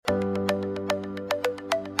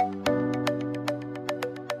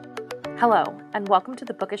Hello, and welcome to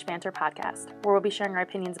the Bookish Banter podcast, where we'll be sharing our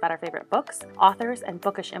opinions about our favorite books, authors, and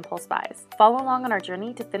bookish impulse buys. Follow along on our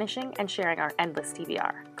journey to finishing and sharing our endless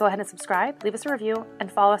TBR. Go ahead and subscribe, leave us a review,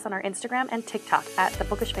 and follow us on our Instagram and TikTok at the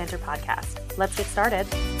Bookish Banter podcast. Let's get started.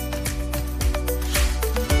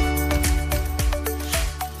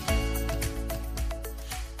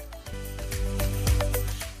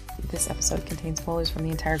 This episode contains spoilers from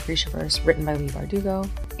the entire Grishaverse written by Leigh Bardugo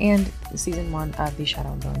and season 1 of the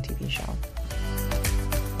Shadow and Bone TV show.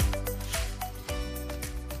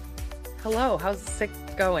 Hello, how's it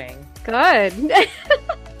going? Good.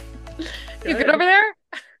 You good over there?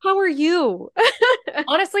 How are you?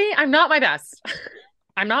 Honestly, I'm not my best.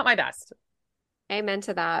 I'm not my best. Amen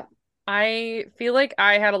to that. I feel like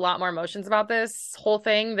I had a lot more emotions about this whole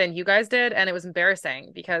thing than you guys did, and it was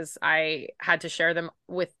embarrassing because I had to share them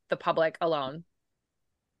with the public alone.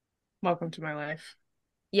 Welcome to my life.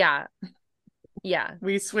 Yeah.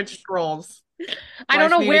 We switched roles. I don't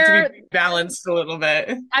know Life where needed to be balanced a little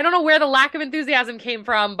bit. I don't know where the lack of enthusiasm came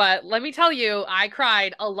from, but let me tell you, I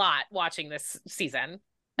cried a lot watching this season.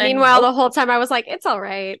 Meanwhile, the whole time I was like, it's all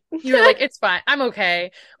right. You're like, it's fine. I'm okay.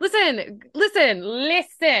 Listen.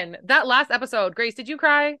 That last episode, Grace, did you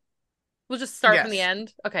cry? We'll just start from the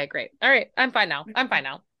end. Okay, great. All right. I'm fine now.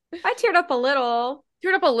 I teared up a little.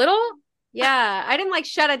 Teared up a little? Yeah. I didn't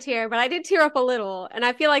shed a tear, but I did tear up a little. And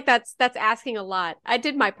I feel like that's asking a lot. I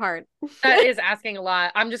did my part. That is asking a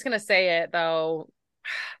lot. I'm just going to say it though.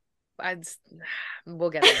 We'll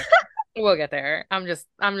get there. We'll get there. I'm just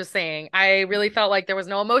saying, I really felt like there was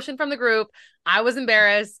no emotion from the group. I was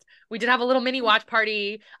embarrassed. We did have a little mini watch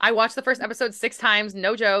party. I watched the first episode 6 times.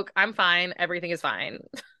 No joke. I'm fine. Everything is fine.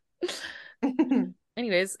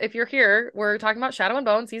 Anyways, if you're here, we're talking about Shadow and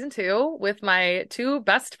Bone season 2 with my 2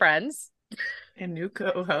 best friends. And new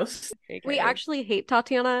co-host. We actually hate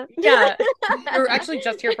Tatiana. Yeah. We're actually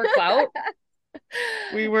just here for clout.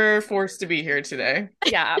 We were forced to be here today.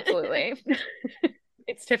 Yeah, absolutely.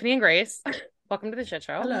 It's Tiffany and Grace. Welcome to the shit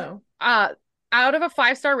show. Hello. Out of a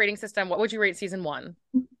 5-star rating system, what would you rate season 1?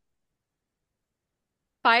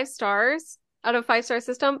 5 stars out of 5-star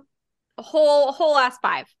system. A whole ass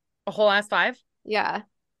 5. A whole ass 5? Yeah.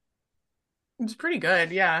 It's pretty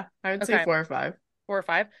good. Yeah. I would say 4 or 5. 4 or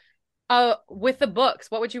 5. With the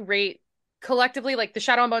books, what would you rate collectively, like the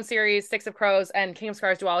Shadow and Bone series, Six of Crows, and King of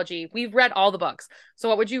Scars duology? We've read all the books. So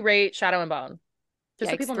what would you rate Shadow and Bone?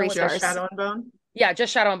 Just so people know 3 what stars. Shadow and Bone? Yeah,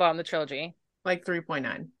 just Shadow and Bone, the trilogy. Like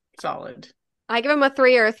 3.9. Solid. I give him a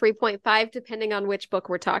 3 or a 3.5, depending on which book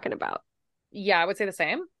we're talking about. Yeah, I would say the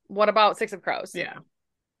same. What about Six of Crows? Yeah.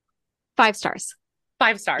 5 stars.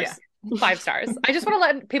 5 stars. Yeah. 5 stars. I just want to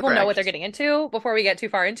let people know what they're getting into before we get too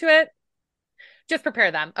far into it. Just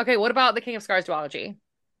prepare them. Okay, what about the King of Scars duology?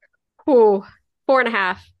 Ooh,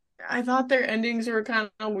 4.5. I thought their endings were kind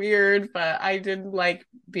of weird, but I did like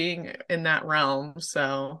being in that realm,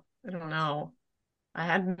 so I don't know. I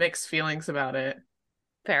had mixed feelings about it.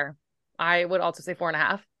 Fair. I would also say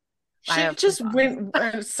 4.5. She just went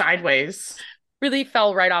sideways. Really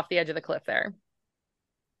fell right off the edge of the cliff there.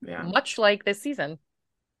 Yeah. Much like this season.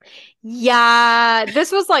 Yeah,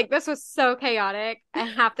 this was so chaotic, and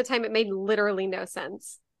half the time it made literally no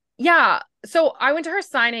sense. Yeah, so I went to her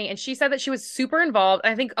signing and she said that she was super involved.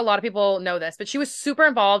 I think a lot of people know this, but she was super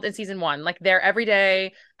involved in season 1, like there every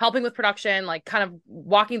day, helping with production, like kind of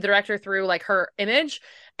walking the director through like her image.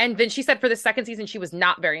 And then she said for the second season, she was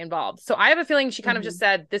not very involved. So I have a feeling she kind of just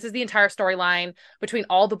said, this is the entire storyline between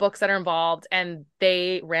all the books that are involved. And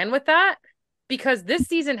they ran with that because this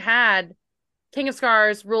season had King of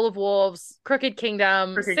Scars, Rule of Wolves, Crooked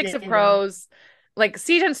Kingdom, Six of Crows, like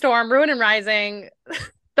Siege and Storm, Ruin and Rising,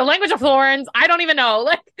 The Language of Thorns. I don't even know.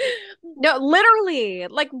 No, literally.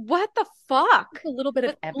 What the fuck? A little bit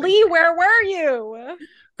of everything. Leigh, where were you?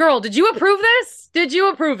 Girl, did you approve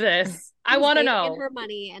this? I want to know. Her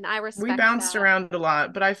money, and I respect. We bounced that. around a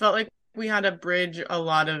lot, but I felt like we had to bridge a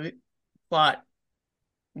lot of plot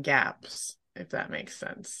gaps, if that makes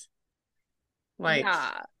sense.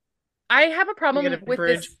 Yeah. I have a problem with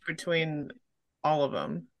bridge this between all of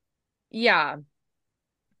them. Yeah.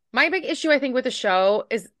 My big issue, I think, with the show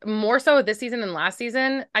is more so this season than last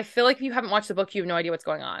season. I feel like if you haven't watched the book, you have no idea what's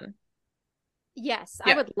going on. Yes,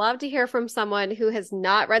 Yeah. I would love to hear from someone who has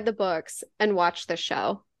not read the books and watched the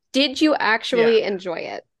show. Did you actually enjoy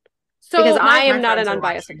it? So because I am my not an friends are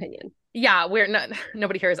unbiased watching. opinion. Yeah, we're not.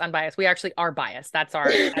 Nobody here is unbiased. We actually are biased. That's our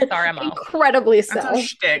MO. Incredibly so. That's our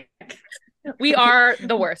shtick. We are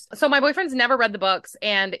the worst. So my boyfriend's never read the books,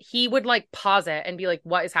 and he would pause it and be like,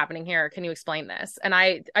 "What is happening here? Can you explain this?" And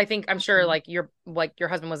I'm sure your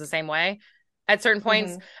husband was the same way. at certain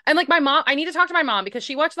points. And like my mom, I need to talk to my mom because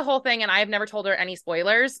she watched the whole thing and I have never told her any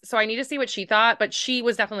spoilers. So I need to see what she thought. But she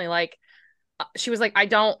was definitely like, she was like, I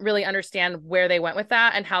don't really understand where they went with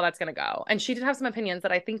that and how that's going to go. And she did have some opinions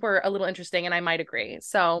that I think were a little interesting and I might agree.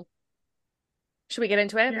 So should we get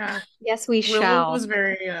into it? Yeah. Yes, we Will shall. was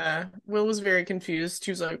very confused.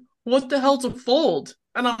 She was like, "What the hell's a fold?"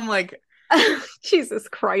 And I'm like, Jesus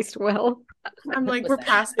Christ, Will. I'm like, we're Listen.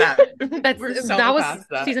 past that. That was past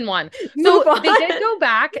that. season 1. Move So on. they did go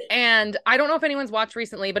back, and I don't know if anyone's watched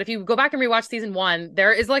recently, but if you go back and rewatch season 1,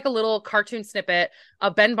 there is like a little cartoon snippet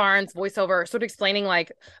of Ben Barnes voiceover sort of explaining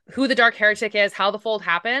like who the Dark Heretic is, how the fold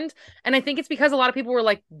happened. And I think it's because a lot of people were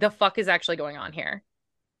like, the fuck is actually going on here?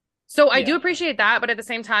 So I do appreciate that, but at the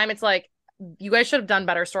same time, it's like, you guys should have done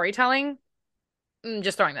better storytelling.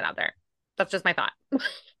 Just throwing that out there. That's just my thought.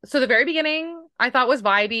 So the very beginning I thought was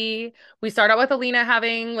vibey. We start out with Alina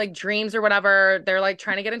having like dreams or whatever. They're like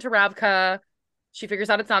trying to get into Ravka. She figures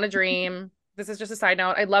out it's not a dream. This is just a side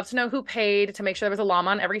note. I'd love to know who paid to make sure there was a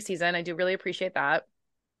llama on every season. I do really appreciate that.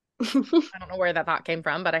 I don't know where that thought came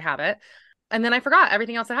from, but I have it. And then I forgot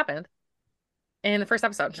everything else that happened in the first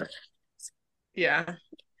episode. Yeah.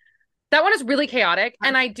 That one is really chaotic.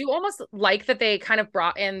 And I do almost like that they kind of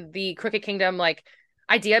brought in the Crooked Kingdom like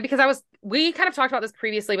idea, because we kind of talked about this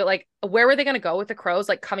previously, but like, where were they going to go with the crows,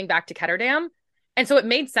 like coming back to Ketterdam? And so it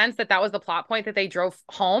made sense that that was the plot point that they drove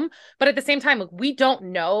home. But at the same time, like, we don't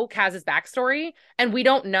know Kaz's backstory, and we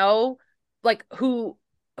don't know like who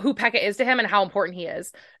Pekka is to him and how important he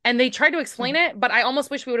is. And they tried to explain it, but I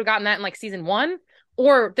almost wish we would have gotten that in like season 1,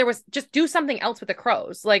 or there was just do something else with the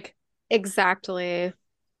crows. Like, Exactly.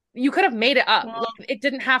 you could have made it up. Well, Like, it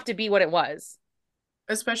didn't have to be what it was.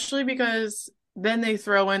 especially because then they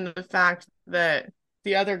throw in the fact that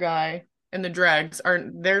the other guy and the dregs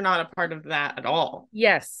they're not a part of that at all.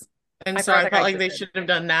 Yes. And I so forgot I that felt guy like they existed. should have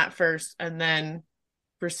done that first and then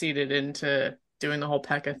proceeded into doing the whole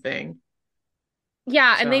Pekka thing.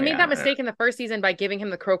 Yeah, and So, they made yeah. that mistake in the first season by giving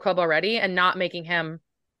him the Crow Club already and not making him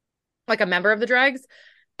like a member of the Dregs.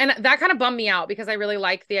 And that kind of bummed me out because I really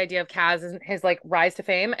like the idea of Kaz and his like rise to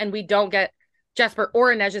fame, and we don't get Jesper or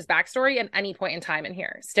Inej's backstory at any point in time in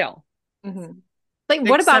here still. Like,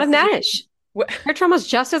 what about Except Inej? Her trauma's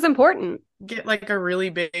just as important. Get like a really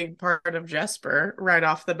big part of Jesper right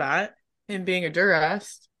off the bat in being a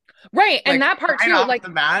Durest. Right, and Like, that part right too, off like the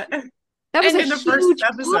bat. That was And a in the first huge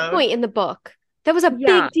episode. plot point in the book. That was a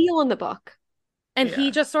Yeah. big deal in the book. and Yeah.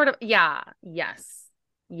 he just sort of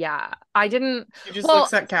I didn't He just Well-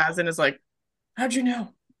 looks at Kaz and is like, "How'd you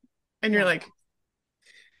know?" And you're like,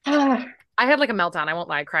 "Ah." I had like a meltdown. I won't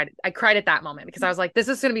lie. I cried at that moment because I was like, this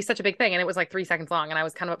is going to be such a big thing. And it was like 3 seconds long and I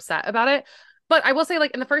was kind of upset about it. But I will say,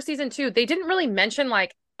 like, in the first season too, they didn't really mention,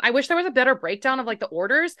 like, I wish there was a better breakdown of like the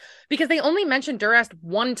orders, because they only mentioned Durest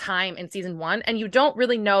one time in season 1. And you don't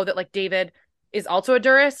really know that like David is also a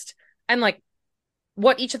Durest and like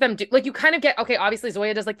what each of them do. Like, you kind of get, okay, obviously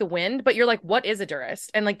Zoya does like the wind, but you're like, what is a Durest?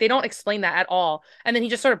 And like, they don't explain that at all. And then he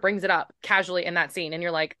just sort of brings it up casually in that scene. And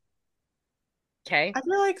you're like, okay, I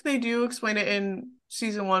feel like they do explain it in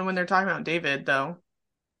season 1 when they're talking about David, though.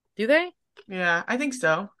 do they? Yeah, I think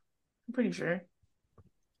so. I'm pretty sure.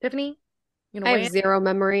 Tiffany? You know, I weigh have in? zero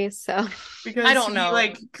memory, so Because I don't he know.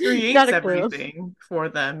 like creates Not a clue. everything for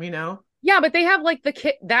them, you know? Yeah, but they have like the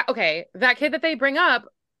kid that kid that they bring up,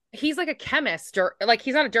 he's like a chemist, or like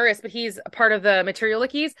he's not a Durist, but he's a part of the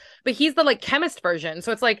Materialikies, but he's the like chemist version.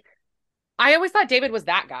 So it's like, I always thought David was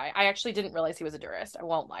that guy. I actually didn't realize he was a Durist. I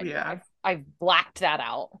won't lie to you. Yeah. I've blacked that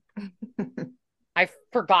out. I've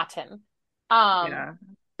forgotten. Yeah.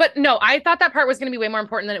 But no, I thought that part was going to be way more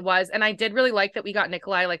important than it was. And I did really like that we got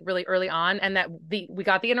Nikolai like really early on, and that we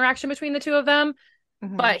got the interaction between the two of them.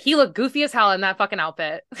 Mhm. But he looked goofy as hell in that fucking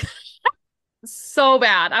outfit. So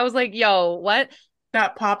bad. I was like, yo, what?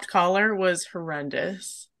 That popped collar was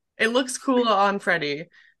horrendous. It looks cool on Freddy,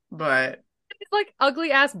 but It's like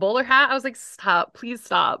ugly ass bowler hat. I was like, stop, please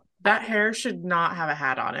stop. that hair should not have a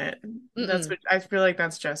hat on it. That's what I feel like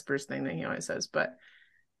that's Jesper's thing that he always says, but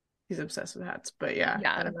he's obsessed with hats. But yeah,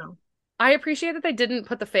 Yeah. I don't know. I appreciate that they didn't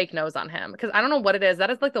put the fake nose on him, because I don't know what it is.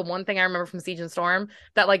 That is like the one thing I remember from Siege and Storm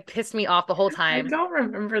that like pissed me off the whole I time. don't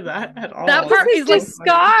remember that at all. That part This is like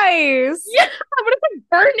disguise. Yeah, but it's like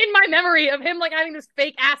burned in my memory of him like having this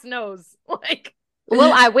fake ass nose. Like,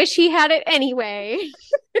 Well, I wish he had it anyway.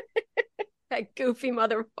 That goofy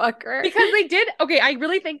motherfucker. because they did. Okay, I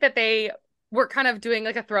really think that they were kind of doing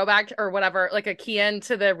like a throwback or whatever, like a key in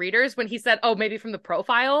to the readers when he said, "Oh, maybe from the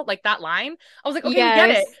profile," like that line. I was like, okay, we get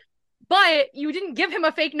it. But you didn't give him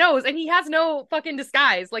a fake nose, and he has no fucking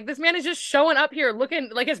disguise. Like, this man is just showing up here looking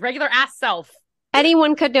like his regular ass self.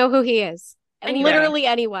 Anyone could know who he is. Anyone. Literally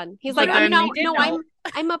anyone. He's But like, then no, we did no, know-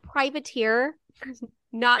 I'm a privateer,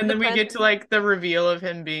 not And the then we get to president. like the reveal of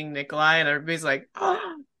him being Nikolai, and everybody's like, oh.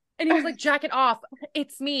 And he was like, jack it off.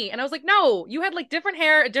 It's me. And I was like, no, you had like different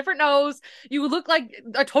hair, a different nose. You look like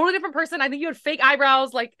a totally different person. I think you had fake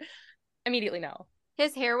eyebrows. Like, immediately no.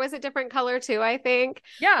 His hair was a different color too, I think.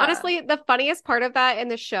 Yeah. Honestly, the funniest part of that in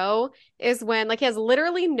the show is when like he has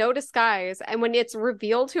literally no disguise, and when it's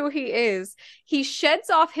revealed who he is, he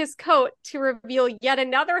sheds off his coat to reveal yet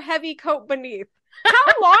another heavy coat beneath.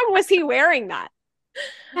 How long was he wearing that?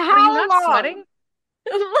 Are How you not long? sweating?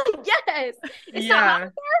 Yes. It's Yeah. not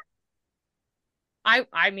hot.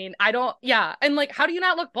 I mean, I don't, yeah. And like, how do you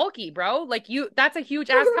not look bulky, bro? Like that's a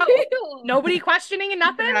huge ass coat. Nobody questioning and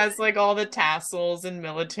nothing. It has like all the tassels and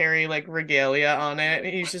military like regalia on it.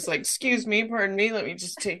 And he's just like, excuse me, pardon me, let me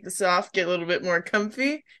just take this off, get a little bit more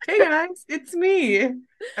comfy. Hey guys, it's me. And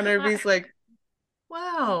everybody's like,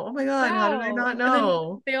 wow, oh my god, how did I Wow. not And then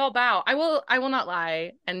know? they all bow. I will not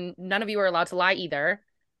lie, and none of you are allowed to lie either.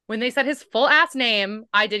 When they said his full ass name,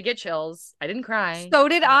 I did get chills. I didn't cry. So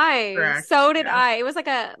did I. Correct, So did yeah. I. It was like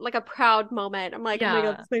a proud moment. I'm like, oh my Yeah.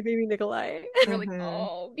 god, that's my baby Nikolai. We're like, Mhm.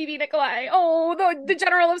 oh, BB Nikolai. Oh, the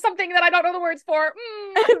general of something that I don't know the words for.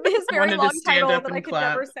 His very Wanted to long stand title up that and I could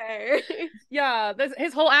clap. never say. Yeah,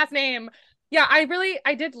 his whole ass name. Yeah, I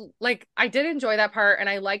did enjoy that part, and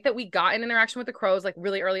I like that we got an interaction with the crows like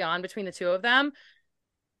really early on between the two of them.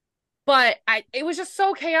 But it was just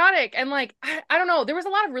so chaotic, and like I don't know, there was a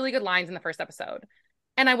lot of really good lines in the first episode,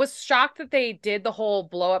 and I was shocked that they did the whole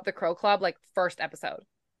blow up the crow club like first episode.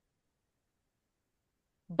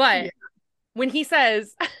 But Yeah. when he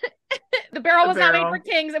says the barrel The was not made barrel. for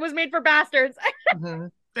kings, it was made for bastards.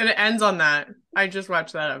 Mhm. And it ends on that. I just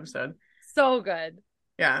watched that episode. So good.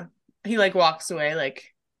 Yeah. He like walks away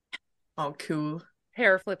like all cool.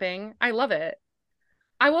 Hair flipping. I love it.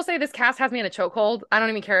 I will say this cast has me in a chokehold. I don't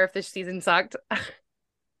even care if this season sucked.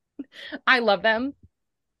 I love them.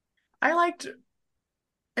 I liked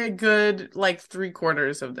a good like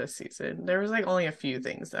 3/4 of this season. There was like only a few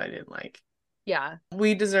things that I didn't like. Yeah.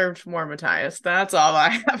 We deserved more Matthias. That's all I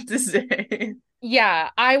have to say. Yeah.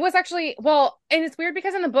 I was actually, well, and it's weird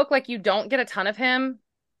because in the book, like, you don't get a ton of him.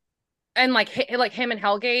 And like him and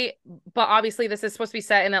Hellgate, but obviously this is supposed to be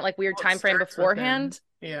set in that like weird Well, it time frame starts with beforehand.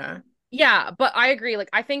 Yeah. Yeah, but I agree. Like,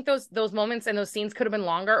 I think those moments and those scenes could have been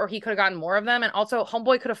longer, or he could have gotten more of them. And also,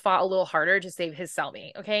 Homeboy could have fought a little harder to save his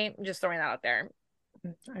Selmy. Okay, I'm just throwing that out there.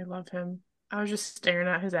 I love him. I was just staring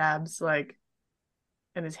at his abs, like,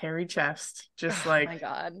 and his hairy chest, just Oh like, my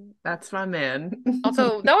god. that's my man.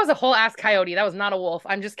 Also, that was a whole ass coyote. That was not a wolf.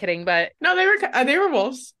 I'm just kidding, but no, they were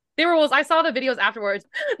wolves. they were wolves. I saw the videos afterwards.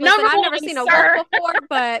 Listen, I've never one, seen a sir. wolf before,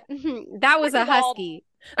 but that was a Evolved. husky.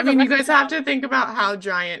 I mean, you guys have to think about how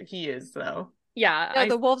giant he is, though. Yeah, No,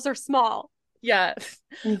 the wolves are small. yeah.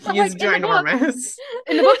 He But, is like, in the book- ginormous.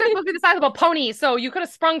 In the book, they're supposed to be the size of a pony, so you could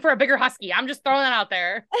have sprung for a bigger husky. I'm just throwing that out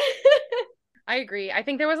there. I agree. I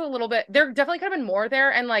think there was a little bit. There definitely could have been more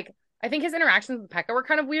there, and like I think his interactions with Pekka were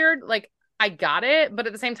kind of weird. Like I got it, but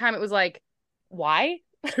at the same time, it was like, why?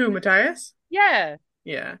 Who, Matthias? Yeah.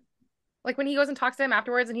 Yeah. Like when he goes and talks to him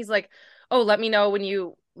afterwards, and he's like, "Oh, let me know when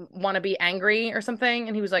you want to be angry or something,"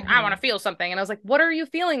 and he was like, "I want to feel something," and I was like, "What are you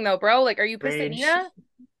feeling though, bro? Like, are you pissed at Rage. Nina?"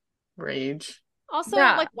 Rage. Also,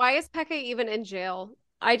 Yeah. like, why is Pekka even in jail?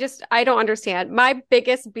 I don't understand. My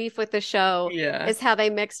biggest beef with the show Yeah. is how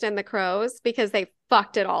they mixed in the crows because they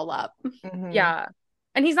fucked it all up. Mhm. Yeah.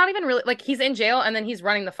 And he's not even really like he's in jail and then he's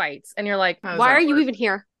running the fights. And you're like, How does Why that are you work? even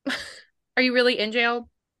here? are you really in jail?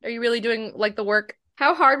 Are you really doing like the work?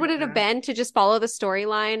 How hard would it Yeah. have been to just follow the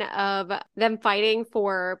storyline of them fighting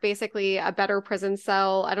for basically a better prison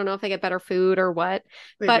cell? I don't know if they get better food or what,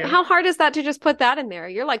 They but do. how hard is that to just put that in there?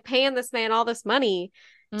 You're like paying this man all this money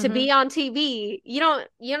to Mhm. be on TV. You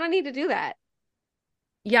don't need to do that.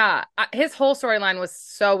 Yeah. His whole storyline was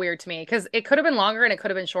so weird to me because it could have been longer and it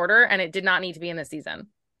could have been shorter and it did not need to be in this season.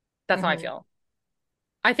 That's how I Mhm. feel.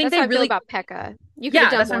 I think That's how they I feel really about Pekka. You could Yeah,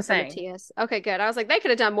 have done that's what more I'm for saying. Matthias. Okay, good. I was like, they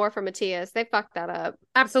could have done more for Matthias. They fucked that up.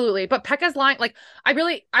 Absolutely. But Pekka's line, like, I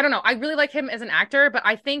don't know. I really like him as an actor, but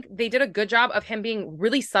I think they did a good job of him being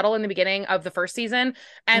really subtle in the beginning of the first season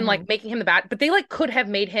and like making him the bad, but they like could have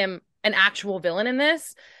made him an actual villain in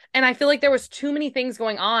this. And I feel like there was too many things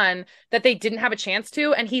going on that they didn't have a chance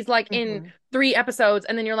to. And he's like in 3 episodes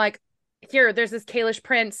and then you're like, here, there's this Kalish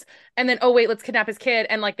prince, and then oh wait, let's kidnap his kid,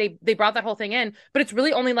 and like they brought that whole thing in, but it's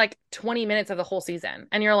really only like 20 minutes of the whole season,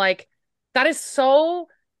 and you're like, that is so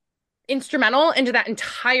instrumental into that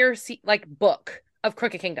entire like book of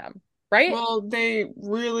Crooked Kingdom, right? Well, they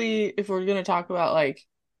really, if we're gonna talk about like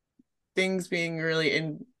things being really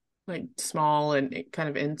like small and kind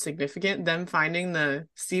of insignificant. Them finding the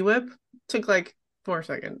sea whip took like 4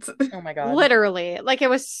 seconds. Oh my God. Literally. Like it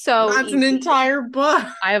was so That's an easy. entire book.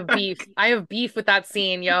 I have beef. I have beef with that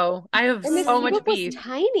scene, yo. I have And the so sea much whip was beef.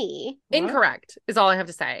 tiny. What? Incorrect is all I have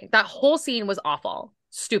to say. That whole scene was awful.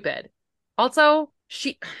 Stupid. Also,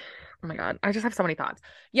 oh my God, I just have so many thoughts.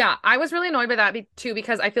 Yeah, I was really annoyed by that too,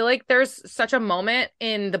 because I feel like there's such a moment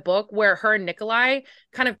in the book where her and Nikolai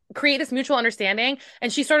kind of create this mutual understanding,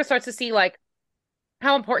 and she sort of starts to see like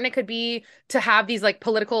how important it could be to have these like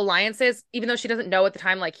political alliances, even though she doesn't know at the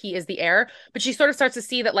time like he is the heir. But she sort of starts to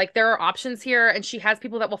see that like there are options here, and she has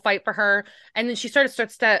people that will fight for her. And then she starts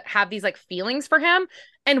to have these like feelings for him.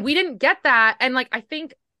 And we didn't get that. And like I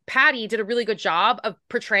think Patty did a really good job of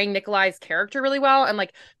portraying Nikolai's character really well, and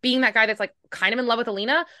like being that guy that's like kind of in love with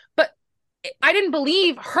Alina. But I didn't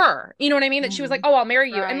believe her. You know what I mean? That she was like, "Oh, I'll marry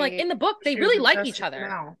you." And like in the book, they really like each other.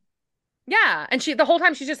 Now. Yeah, and the whole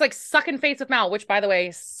time she's just like sucking face with Mal, which by the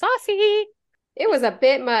way, saucy. It was a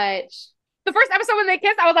bit much. The first episode when they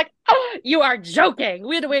kissed, I was like, "Oh, you are joking."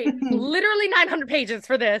 We had to wait literally 900 pages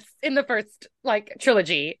for this in the first like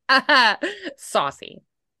trilogy. Saucy.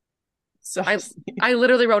 I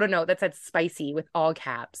literally wrote a note that said spicy with all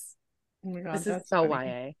caps. Oh my God, This is that's so funny.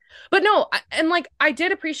 YA. But no, and like I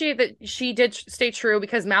did appreciate that she did stay true,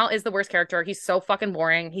 because Mal is the worst character. He's so fucking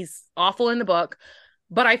boring. He's awful in the book.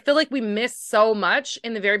 But I feel like we missed so much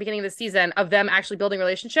in the very beginning of the season of them actually building a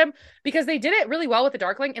relationship, because they did it really well with the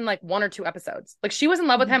Darkling in like 1 or 2 episodes. Like she was in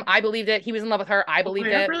love with him. I believed it. He was in love with her. I believed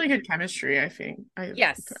They have it. really good chemistry, I think.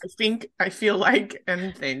 Yes. I feel like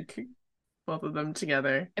and think both of them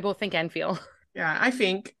together. I both think and feel. Yeah, I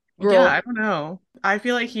think. Girl. Yeah, I don't know. I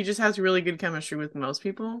feel like he just has really good chemistry with most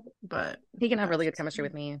people, but He can have really good chemistry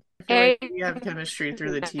with me. I feel like we have chemistry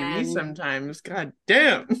through the TV sometimes. God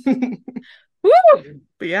damn. Woo!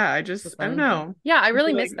 But yeah, I don't know. Yeah, I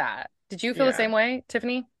really feel missed like- that. Did you feel the Yeah. same way,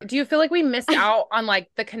 Tiffany? Do you feel like we missed out on like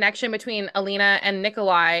the connection between Alina and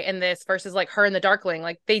Nikolai in this versus like her and the Darkling?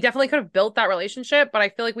 Like they definitely could have built that relationship, but I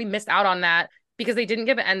feel like we missed out on that because they didn't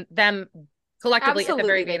give them collectively at the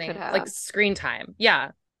very Absolutely, they beginning could have. like screen time.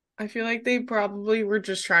 Yeah. I feel like they probably were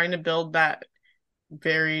just trying to build that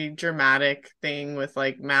very dramatic thing with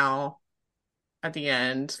like Mal at the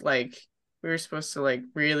end. Like we were supposed to like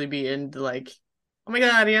really be into like, oh my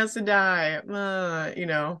God, he has to die. You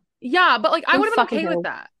know. Yeah, but like I Who would have been fucking okay with knows?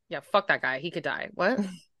 that. Yeah, fuck that guy. He could die. What?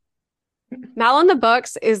 Mal in the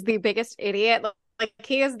books is the biggest idiot. Like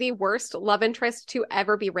he is the worst love interest to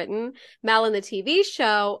ever be written. Mal in the TV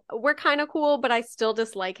show, we're kind of cool, but I still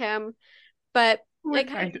dislike him. But We're it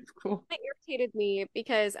kind of cool. irritated me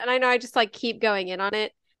because, and I know I just like keep going in on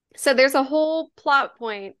it. So there's a whole plot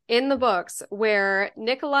point in the books where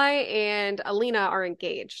Nikolai and Alina are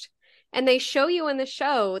engaged. And they show you in the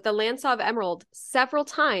show the Lansov Emerald several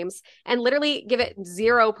times and literally give it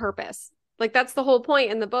zero purpose. Like that's the whole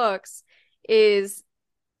point in the books, is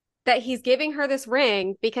that he's giving her this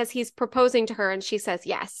ring because he's proposing to her and she says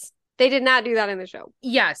yes. They did not do that in the show.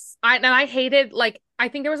 Yes. I hated, like, I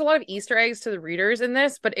think there was a lot of Easter eggs to the readers in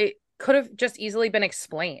this, but it could have just easily been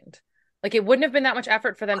explained. Like, it wouldn't have been that much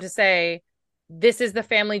effort for them to say, this is the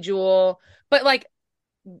family jewel. But, like,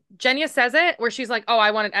 Jenya says it where she's like, oh,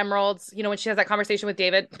 I wanted emeralds. You know, when she has that conversation with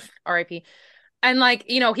David, R.I.P. And, like,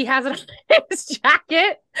 you know, he has it on his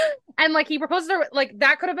jacket. And, like, he proposes to her. Like,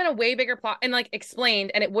 that could have been a way bigger plot and, like,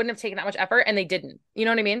 explained, and it wouldn't have taken that much effort, and they didn't. You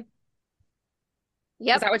know what I mean?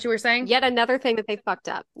 Yep. Is that what you were saying? Yet another thing that they fucked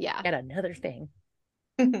up. Yeah. Yet another thing.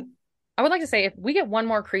 I would like to say, if we get one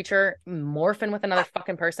more creature morphing with another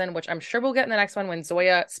fucking person, which I'm sure we'll get in the next one when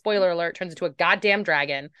Zoya, spoiler alert, turns into a goddamn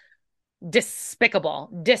dragon. Despicable.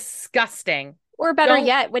 Disgusting. Or better Don't-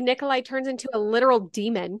 yet, when Nikolai turns into a literal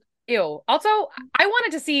demon. Ew. Also, I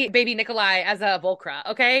wanted to see baby Nikolai as a Volcra,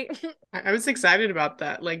 okay? I was excited about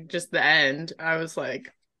that. Like just the end. I was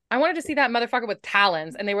like, I wanted to see that motherfucker with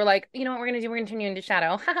talons, and they were like, you know what we're gonna do? We're gonna turn you into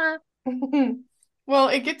Shadow. Haha. well,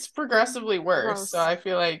 it gets progressively worse. Gross. So I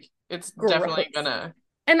feel like it's Gross. definitely gonna.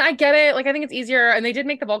 And I get it. Like, I think it's easier. And they did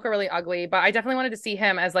make the Volcra really ugly, but I definitely wanted to see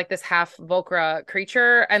him as like this half Volcra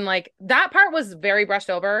creature. And like that part was very brushed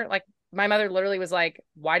over. Like my mother literally was like,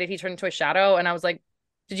 why did he turn into a shadow? And I was like,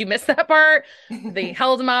 did you miss that part? They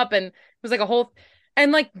held him up and it was like a whole,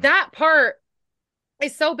 and like that part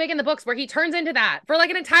is so big in the books where he turns into that for like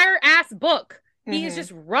an entire ass book. He is Mhm.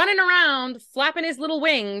 just running around, flapping his little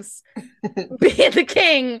wings, being the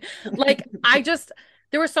king. Like,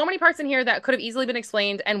 there were so many parts in here that could have easily been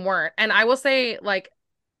explained and weren't. And I will say, like,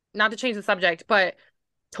 not to change the subject, but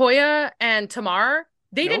Toya and Tamar,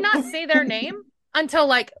 they did Nope. not say their name until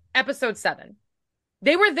like episode 7.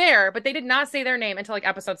 They were there, but they did not say their name until like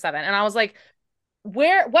episode 7. And I was like,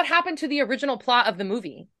 what happened to the original plot of the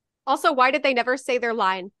movie? Also, why did they never say their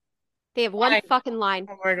line? They have one Why? fucking line.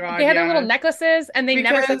 Oh my god, They had their yeah. little necklaces and they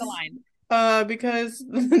never said the line. Because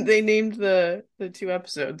they named the 2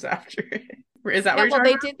 episodes after it. Is that Yeah, what you're well,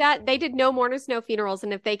 they talking did that. They did No Mourners, No Funerals,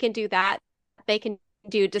 and if they can do that, they can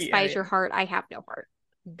do Despise Yeah. Your Heart, I Have No Heart.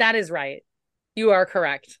 That is right. You are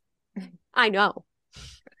correct. I know.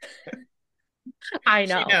 I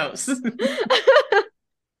about? know. She knows.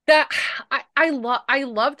 That I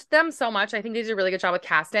loved them so much. I think they did a really good job with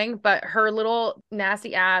casting, but her little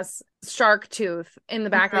nasty ass shark tooth in the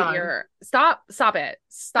back of the God. ear. Stop it. I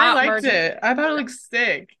Stop liked merging. it. I thought it looked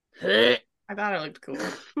sick. I thought it looked cool.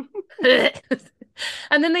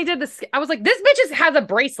 And then they did this. I was like, this bitch has a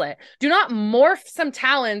bracelet. Do not morph some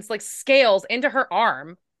talons like scales into her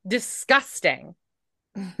arm. Disgusting.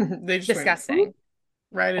 They just Disgusting. went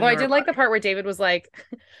right Although I into did her like the body. part where David was like,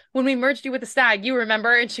 when we merged you with the stag, you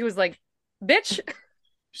remember? And she was like, bitch.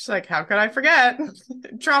 She's like, how could I forget?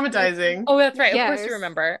 Traumatizing. Oh, that's right. Of course Yes. you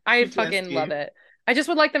remember. I PTSD. fucking love it. I just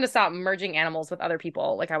would like them to stop merging animals with other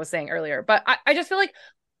people, like I was saying earlier. But I just feel like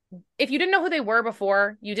if you didn't know who they were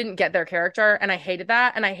before, you didn't get their character. And I hated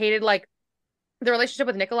that. And I hated like the relationship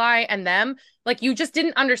with Nikolai and them. Like you just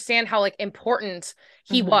didn't understand how like important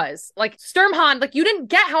he Mhm. was. Like Sturmhond, like you didn't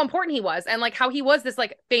get how important he was and like how he was this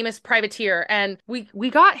like famous privateer. And we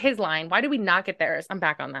got his line. Why did we not get theirs? I'm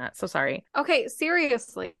back on that. So sorry. Okay,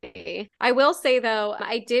 seriously. I will say though,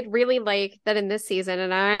 I did really like that in this season,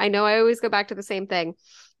 and I know I always go back to the same thing,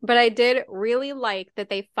 but I did really like that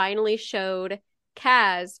they finally showed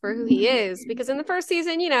Kaz for who he is, because in the first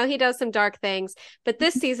season, you know, he does some dark things, but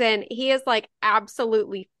this season he is like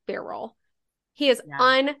absolutely feral. He is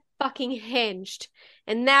Yeah. unfucking hinged.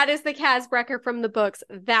 And that is the Kaz Brecker from the books.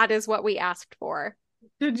 That is what we asked for.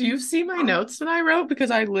 Did you see my notes that I wrote?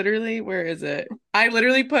 Because I literally, where is it? I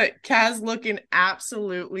literally put Kaz looking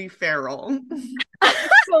absolutely feral.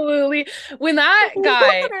 Absolutely. When that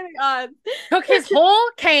guy Oh my God. took his whole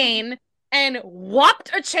cane and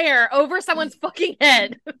whopped a chair over someone's fucking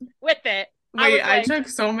head with it. Wait, I like, took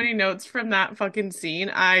so many notes from that fucking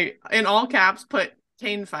scene. I, in all caps, put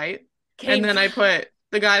cane fight. And then I put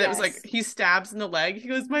the guy that was like, Yes. he stabs in the leg. He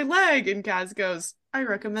goes, my leg. And Kaz goes, I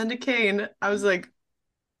recommend a cane. I was like,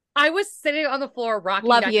 I was sitting on the floor rocking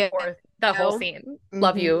Love back you. and forth that whole scene.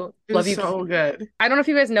 Love you. it Love was you. so good. I don't know if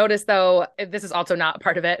you guys noticed though, this is also not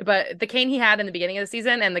part of it, but the cane he had in the beginning of the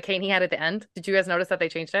season and the cane he had at the end, did you guys notice that they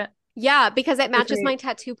changed it? Yeah, because it matches Okay. my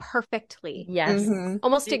tattoo perfectly. Yes. Mhm.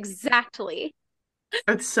 Almost exactly.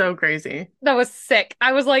 That's so crazy. That was sick.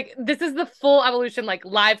 I was like, this is the full evolution, like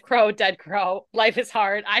live crow, dead crow. Life is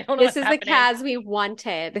hard. I don't know This what's is the happening. Kaz we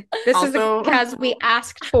wanted. This is the Also- Kaz we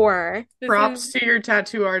asked for. This Props is- to your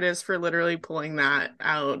tattoo artist for literally pulling that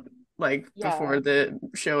out like Yeah. before the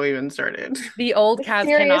show even started. The old Kaz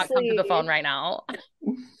cannot come to the Seriously. phone right now.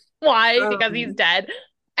 Why? Because he's Um. dead.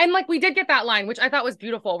 And like we did get that line, which I thought was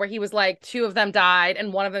beautiful, where he was like, 2 of them died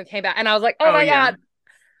and 1 of them came back. And I was like, oh my yeah. God.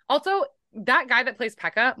 Also, that guy that plays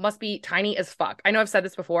Pekka must be tiny as fuck. I know I've said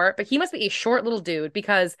this before, but he must be a short little dude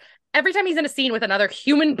because every time he's in a scene with another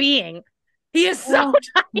human being, he is so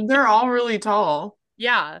tiny. They're all really tall.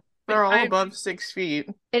 Yeah. They're all I- above 6 feet.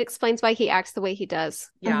 It explains why he acts the way he does.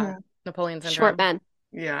 Yeah. Mhm. Napoleon syndrome. Short men.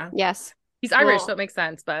 Yeah. Yes. He's Irish, Well- so it makes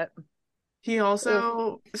sense, but He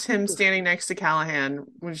also, him standing next to Callahan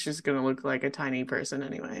was just gonna look like a tiny person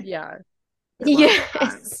anyway. yeah. I love that.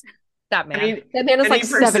 Yes. That man. I mean, That man is any like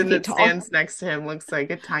person 7 feet that tall. stands next to him looks like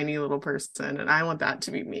a tiny little person, and I want that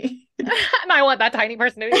to be me. And I want that tiny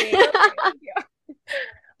person to be me.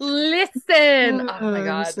 Listen. Oh my I'm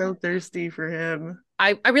God. so thirsty for him.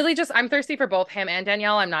 I really just, I'm thirsty for both him and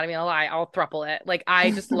Danielle. I'm not even gonna lie. I'll thruple it. Like, I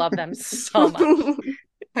just love them so much.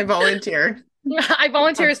 I volunteer. I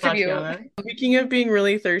volunteer as That's tribute. Tatiana. Speaking of being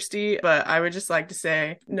really thirsty, but I would just like to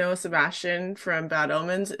say Noah Sebastian from Bad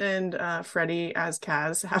Omens and Freddie as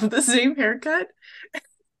Kaz have the same haircut.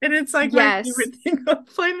 And it's like my Yes. favorite thing on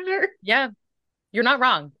planet Earth. Yeah. You're not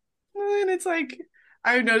wrong. And it's like,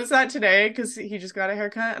 I noticed that today because he just got a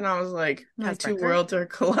haircut, and I was like, my Kaz 2 Brecker? worlds are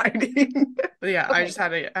colliding. But yeah, I Okay.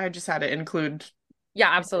 just had to include. Yeah,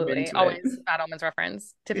 absolutely. into Always it. Bad Omens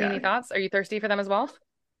reference. Tiffany, Yeah. any thoughts? Are you thirsty for them as well?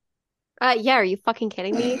 Yeah, are you fucking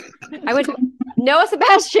kidding me? I would. Noah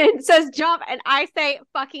Sebastian says jump, and I say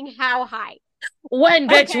fucking how high. When,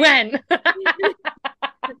 bitch, Okay. when?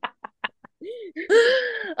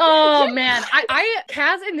 Oh man,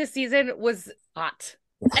 Kaz in this season was hot.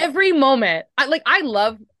 Every moment, I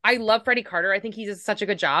love Freddie Carter. I think he does such a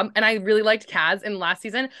good job, and I really liked Kaz in last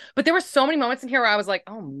season. But there were so many moments in here where I was like,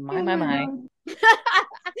 oh my.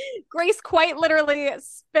 Grace quite literally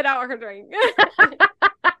spit out her drink.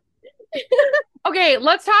 Okay,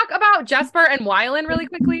 let's talk about Jesper and Wylan really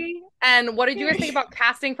quickly. And what did you guys think about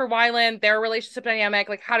casting for Wylan, their relationship dynamic?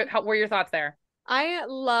 Like, how were your thoughts there? I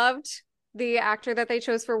loved the actor that they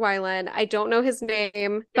chose for Wylan. I don't know his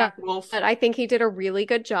name, Jack Wolf. but I think he did a really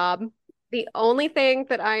good job. The only thing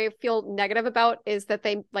that I feel negative about is that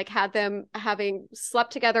they like had them having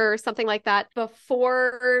slept together or something like that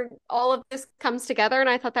before all of this comes together. And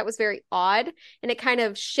I thought that was very odd. And it kind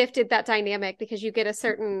of shifted that dynamic because you get a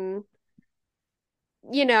certain,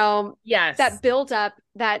 Yes. that build up,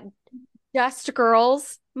 that just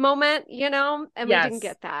girls moment, and we Yes. didn't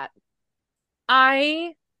get that.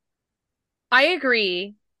 I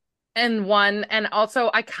agree. And also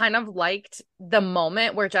I kind of liked the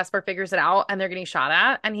moment where Jesper figures it out and they're getting shot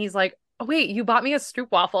at and he's like, oh wait, you bought me a Stroop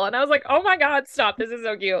waffle. And I was like, oh my God, stop. This is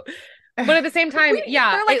so cute. But at the same time,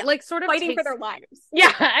 yeah, they're, it like sort of fighting for their lives.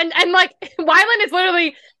 Yeah. And like Wylan is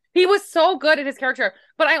literally, he was so good at his character,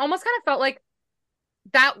 but I almost kind of felt like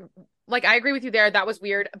that, like, I agree with you there. That was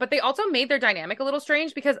weird, but they also made their dynamic a little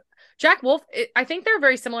strange because Jack Wolf, I think they're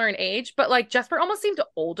very similar in age, but like Jesper almost seemed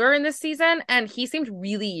older in this season and he seemed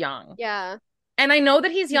really young. Yeah. And I know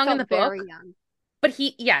that he's He young in the felt book, very young. but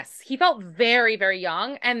he felt very, very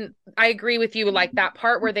young. And I agree with you. Like that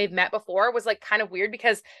part where they've met before was like kind of weird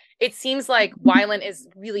because it seems like Wylan is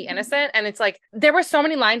really innocent. And it's like, there were so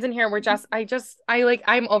many lines in here where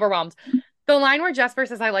I'm overwhelmed. The line where Jesper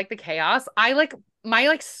says, I like the chaos. My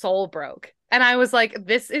like soul broke. And I was like,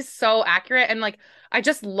 this is so accurate. And like, I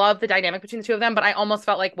just love the dynamic between the two of them. But I almost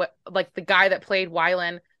felt like the guy that played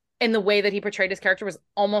Wylan in the way that he portrayed his character was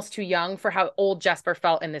almost too young for how old Jesper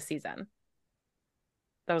felt in this season.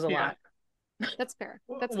 That was a lot. That's fair.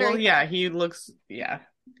 That's Well, very yeah, fair. he looks, yeah.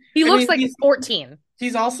 He I looks mean, like he's 14.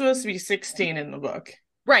 He's also supposed to be 16 in the book.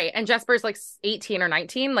 Right. And Jesper's like 18 or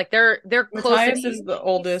 19. Like they're close. Matthias is the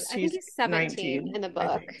oldest. I think He's 17 19 in the I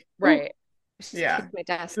book. think. Right. Yeah. My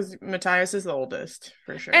desk. Because Matthias is the oldest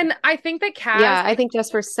for sure. And I think that Kaz, Yeah, I think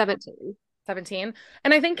Jesper's 17. 17.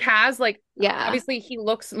 And I think Kaz, like, Yeah. obviously he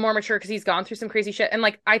looks more mature because he's gone through some crazy shit. And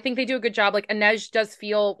like, I think they do a good job. Like, Inej does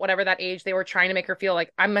feel whatever that age they were trying to make her feel.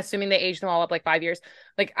 Like, I'm assuming they aged them all up like 5 years.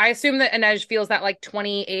 Like, I assume that Inej feels that like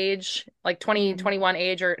 20 age, like 20, 21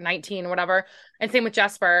 age or 19, whatever. And same with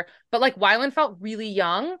Jesper. But like, Wylan felt really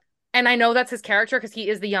young. And I know that's his character because he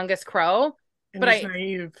is the youngest crow. And but he's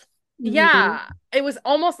naive. Yeah, it was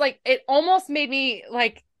almost like, it almost made me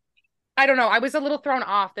like, I don't know. I was a little thrown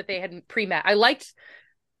off that they had pre-met. I liked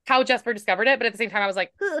how Jesper discovered it, but at the same time, I was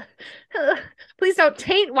like, please don't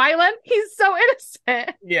taint Wylan. He's so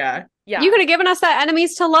innocent. Yeah. Yeah. You could have given us that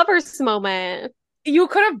enemies to lovers moment. You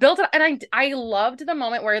could have built it. And I loved the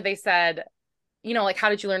moment where they said, like, how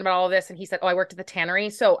did you learn about all of this? And he said, oh, I worked at the tannery.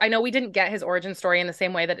 So I know we didn't get his origin story in the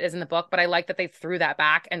same way that it is in the book, but I like that they threw that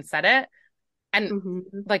back and said it and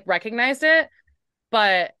like recognized it.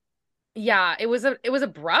 But yeah, it was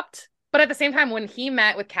abrupt. But at the same time, when he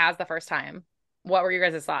met with Kaz the first time, what were your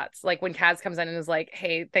guys' thoughts? Like when Kaz comes in and is like,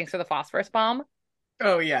 hey, thanks for the phosphorus bomb.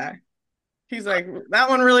 Oh, yeah. He's like, that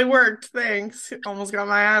one really worked. Thanks. Almost got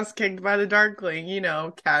my ass kicked by the Darkling,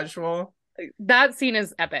 casual. That scene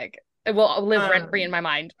is epic. It will live rent-free in my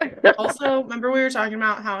mind. Also, remember we were talking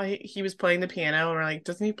about how he was playing the piano and we're like,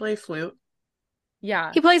 doesn't he play flute?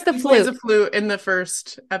 Yeah. He plays the He flute. plays a flute in the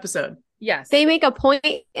first episode. Yes. They make a point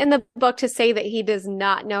in the book to say that he does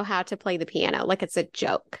not know how to play the piano. Like it's a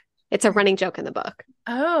joke. It's a running joke in the book.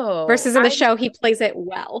 Oh. Versus in the show, he plays it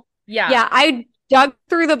well. Yeah. Yeah, I dug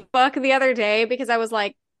through the book the other day because I was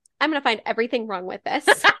like, I'm going to find everything wrong with this.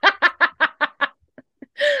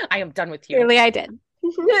 I am done with you. Clearly I did.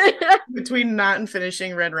 Between not and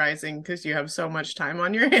finishing Red Rising because you have so much time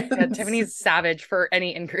on your hands. Yeah, Tiffany's savage for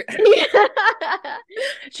any increase.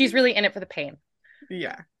 She's really in it for the pain.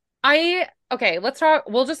 Yeah. Okay, let's talk.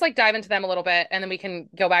 We'll just like dive into them a little bit and then we can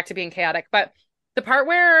go back to being chaotic. But the part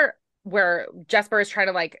where Jesper is trying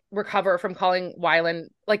to like recover from calling Wylan,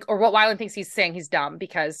 like, or what Wylan thinks he's saying he's dumb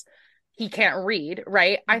because he can't read,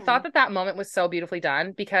 right? I thought that moment was so beautifully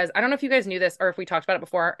done because I don't know if you guys knew this or if we talked about it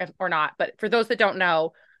before or not, but for those that don't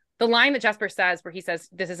know, the line that Jesper says where he says,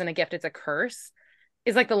 this isn't a gift, it's a curse,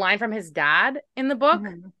 is like the line from his dad in the book.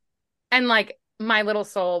 And like my little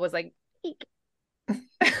soul was like, eek.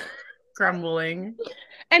 Grumbling.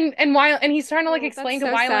 And he's trying to like explain to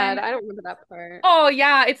so Wylan. sad. I don't remember that part. Oh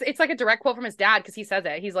yeah, it's like a direct quote from his dad because he says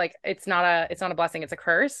it. He's like, it's not a blessing, it's a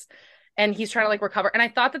curse. And he's trying to like recover. And I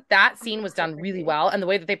thought that scene was done really well. And the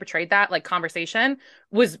way that they portrayed that like conversation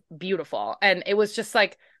was beautiful. And it was just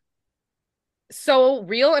like so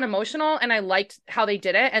real and emotional. And I liked how they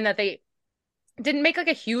did it and that they didn't make like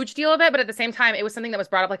a huge deal of it, but at the same time, it was something that was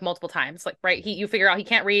brought up like multiple times. Like, right, you figure out he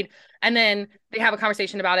can't read, and then they have a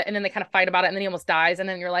conversation about it, and then they kind of fight about it, and then he almost dies, and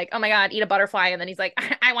then you're like, oh my God, eat a butterfly, and then he's like,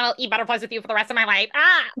 I want to eat butterflies with you for the rest of my life.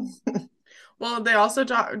 Ah. Well, they also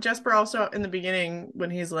talk, Jesper also in the beginning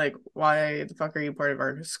when he's like, why the fuck are you part of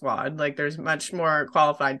our squad? Like, there's much more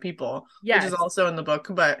qualified people, Yes. which is also in the book,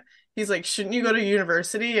 but he's like, shouldn't you go to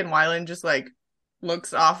university? And Wyland just like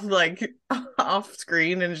looks off like off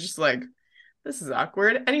screen and is just like, this is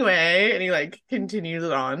awkward. Anyway, and he like continues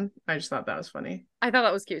it on. I just thought that was funny. I thought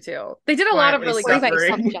that was cute too. They did a lot of really Quietly good. Worry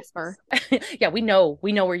about suffering. yourself, Jesper. Yeah, we know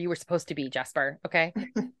where you were supposed to be, Jesper. Okay.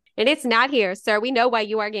 And it's not here, sir. We know why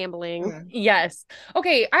you are gambling. Yes.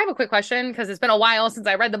 Okay, I have a quick question because it's been a while since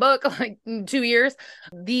I read the book, like 2 years.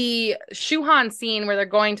 The Shuhan scene where they're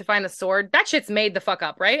going to find the sword, that shit's made the fuck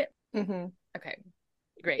up, right? Mm-hmm. Okay,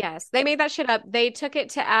 great. Yes, they made that shit up. They took it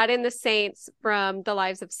to add in the saints from the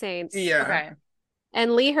Lives of Saints. Yeah. Okay.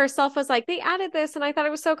 And Lee herself was like, they added this, and I thought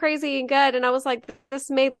it was so crazy and good. And I was like, this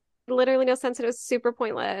made literally no sense. And it was super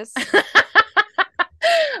pointless.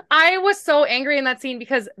 I was so angry in that scene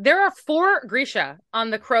because there are 4 Grisha on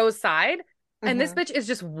the crow's side, and this bitch is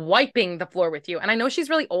just wiping the floor with you. And I know she's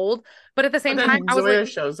really old, but at the same But time, then I was Zoya like,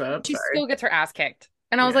 shows up. she Sorry. still gets her ass kicked.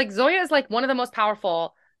 And I was Yeah. like, Zoya is like one of the most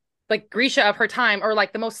powerful, like Grisha of her time, or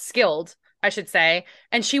like the most skilled, I should say.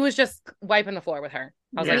 And she was just wiping the floor with her.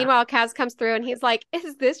 I was Yeah. like, Meanwhile, Kaz comes through and he's like,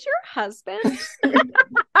 is this your husband?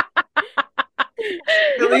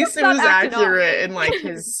 At least it Stop was acting up. accurate in like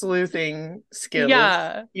his sleuthing skills.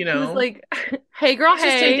 yeah. You It was know, like, hey girl, he's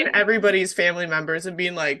just hey. taking everybody's family members and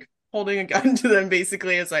being like holding a gun to them.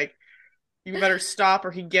 Basically, it's like, you better stop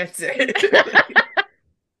or he gets it.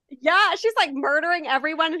 Yeah, she's like murdering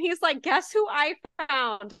everyone. And he's like, guess who I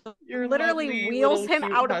found? Your Literally lovely wheels little him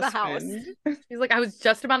cute out of the husband. She's like, I was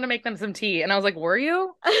just about to make them some tea. And I was like, were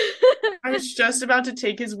you? I was just about to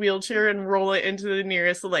take his wheelchair and roll it into the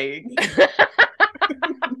nearest lake.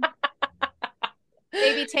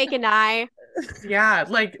 Maybe take an eye. Yeah,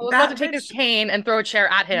 like I was about that to take his bitch cane and throw a chair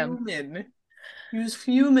at him. Fuming. He was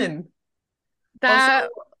fuming. That Also,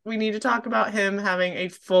 we need to talk about him having a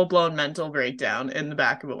full-blown mental breakdown in the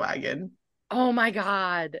back of a wagon. oh my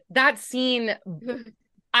God. That scene.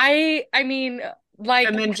 I mean, like,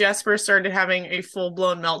 And then Jesper started having a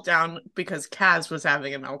full-blown meltdown because Kaz was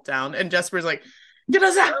having a meltdown. And Jesper's like, get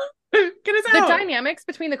us out! Get us the out! dynamics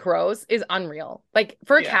between the crows is unreal. Like,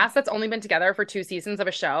 for a Yeah. cast that's only been together for 2 seasons of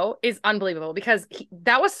a show is unbelievable because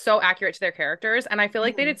that was so accurate to their characters. And I feel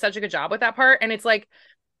like they Mhm. did such a good job with that part. And it's like,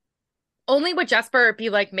 only would Jesper be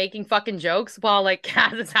like making fucking jokes while like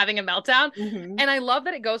Kaz is having a meltdown. Mhm. And I love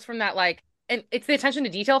that it goes from that, like, and it's the attention to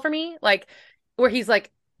detail for me, like, where he's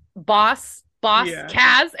like, boss, Yeah.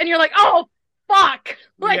 Kaz, and you're like, oh, fuck.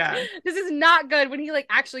 Like, Yeah. this is not good when he, like,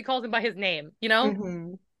 actually calls him by his name, you know?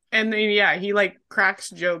 Mhm. And then, yeah, he like cracks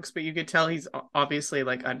jokes, but you could tell he's obviously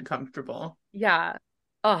like uncomfortable. Yeah.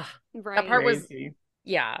 Ugh. Right. That part was, Crazy.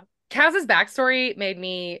 yeah. Kaz's backstory made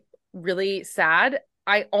me really sad.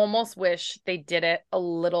 I almost wish they did it a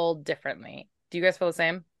little differently. Do you guys feel the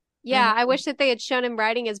same? Yeah, I wish that they had shown him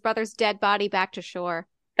riding his brother's dead body back to shore.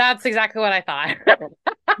 That's exactly what I thought.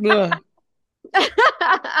 Ugh,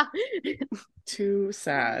 It's too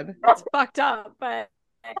sad. fucked up, but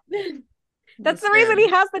that's the Listen. reason he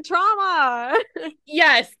has the trauma.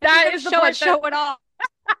 Yes, that is the part show it off.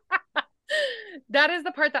 that is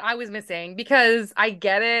the part that I was missing because I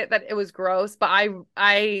get it that it was gross, but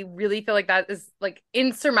I really feel like that is like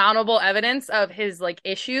insurmountable evidence of his like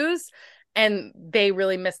issues, and they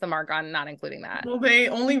really missed the mark on not including that. Well, they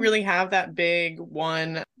only really have that big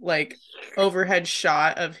one, like, overhead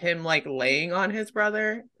shot of him, like, laying on his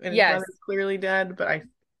brother. And Yes. his brother's clearly dead, but I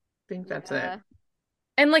think that's Yeah. it.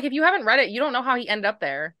 And like if you haven't read it, you don't know how he ended up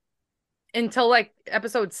there until like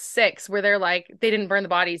episode 6, where they're like they didn't burn the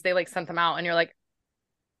bodies, they like sent them out, and you're like,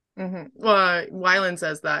 Mm-hmm. Well, Wyland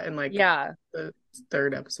says that in, like, yeah, the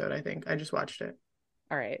 3rd episode, I think. I just watched it.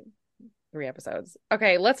 all right, 3 episodes.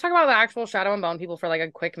 Okay, let's talk about the actual Shadow and Bone people for like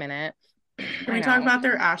a quick minute. Can we talk about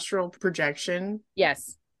their astral projection?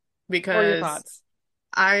 yes? What are your Because thoughts?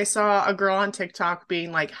 I saw a girl on TikTok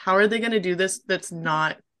being like, how are they going to do this that's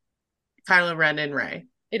not Kylo Ren and Rey?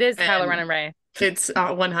 It is and- Kylo Ren and Rey. It's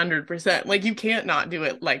 100%. Like, you can't not do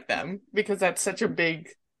it like them because that's such a big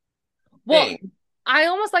Well, thing. I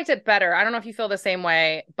almost liked it better. I don't know if you feel the same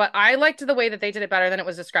way, but I liked the way that they did it better than it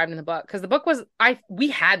was described in the book. Because the book was, we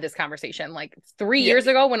had this conversation like 3 Yeah. years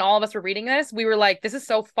ago when all of us were reading this. We were like, this is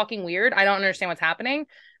so fucking weird. I don't understand what's happening.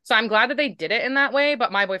 So I'm glad that they did it in that way.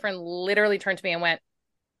 But my boyfriend literally turned to me and went,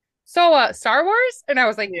 so Star Wars? And I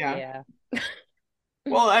was like, Yeah. yeah.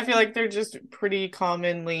 Well, I feel like they're just pretty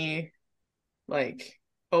commonly like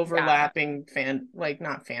overlapping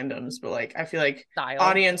not fandoms, but like I feel like Style.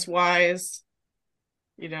 audience wise,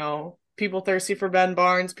 you know, people thirsty for Ben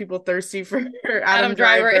Barnes, people thirsty for Adam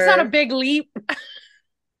Driver. It's not a big leap.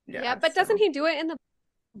 Yeah, but doesn't he do it in the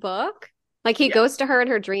book? Like he goes to her in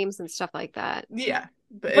her dreams and stuff like that. Yeah.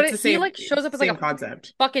 But But it's the same, he like shows up as like a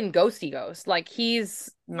concept. fucking ghosty ghost. Like he's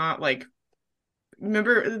Not like,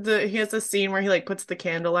 remember he has a scene where he like puts the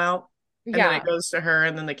candle out and then it goes to her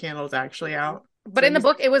and then the candle's actually out. But in the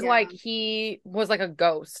book, it was like he was like a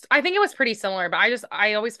ghost. I think it was pretty similar, but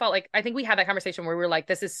I always felt like, I think we had that conversation where we were like,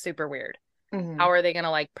 this is super weird. Mhm. How are they going to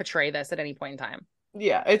like portray this at any point in time?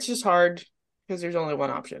 Yeah, it's just hard because there's only one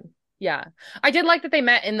option. Yeah. I did like that they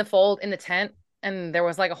met in the fold in the tent and there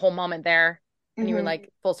was like a whole moment there and you were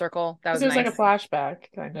like full circle. That was nice. Like a flashback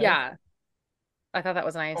kind of. Yeah. I thought that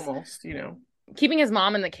was nice. Almost, you know. Keeping his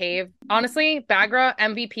mom in the cave. Honestly, Bagra,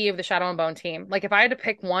 MVP of the Shadow and Bone team. Like if I had to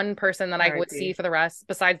pick one person that I would see for the rest,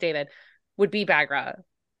 besides David, would be Bagra.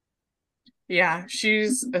 Yeah,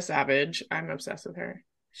 she's a savage. I'm obsessed with her.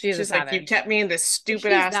 She's just a like, you kept me in this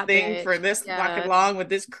stupid ass thing bitch. for this fucking long with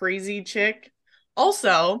this crazy chick.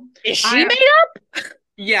 Also, is she made up?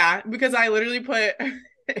 Yeah, because I literally put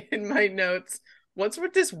in my notes, what's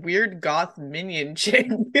with this weird goth minion chick?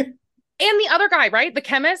 And the other guy, right? The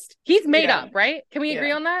chemist. He's made up, right? Can we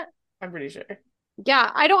agree on that? I'm pretty sure.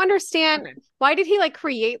 Yeah, I don't understand. Why did he like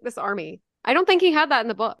create this army? I don't think he had that in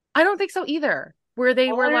the book. I don't think so either. Where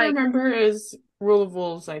they were I like, remember is Rule of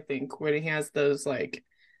Wolves, I think, where he has those like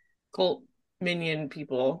cult minion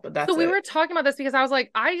people, but that's so we were talking about this because I was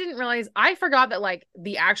like, I didn't realize, I forgot that like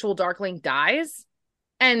the actual Darkling dies.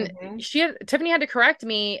 And Tiffany had to correct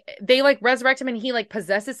me. They like resurrect him and he like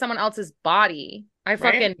possesses someone else's body. I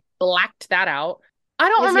fucking blacked that out. I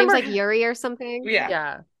don't remember. His name's like Yuri or something.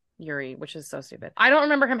 Yeah. Yuri, which is so stupid. I don't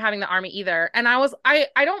remember him having the army either. And I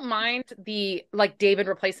don't mind the like David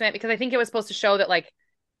replacement because I think it was supposed to show that like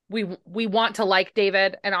we want to like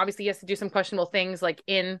David, and obviously he has to do some questionable things like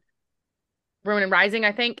in Ruin and Rising,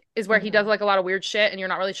 I think, is where he does like a lot of weird shit and you're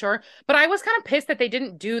not really sure. But I was kind of pissed that they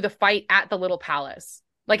didn't do the fight at the Little Palace.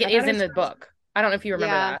 Like it is in the book. I don't know if you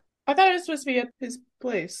remember that. I thought it was supposed to be at his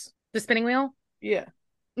place. The spinning wheel? Yeah.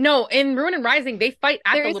 No, in Ruin and Rising, they fight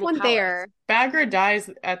at the Little Palace. There. Bagra dies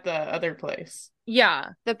at the other place. Yeah.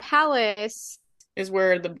 The palace is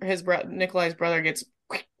where Nikolai's brother gets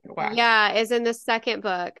whacked. Yeah, is in the second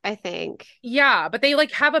book, I think. Yeah, but they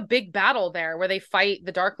like have a big battle there where they fight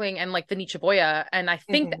the Darkling and like the Nichevoya, and I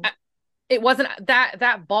think that it wasn't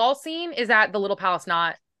that ball scene is at the Little Palace,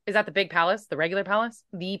 not is that the big palace, the regular palace,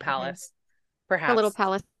 the palace, perhaps the Little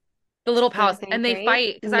Palace. The Little Palace, and they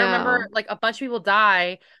fight because I remember like a bunch of people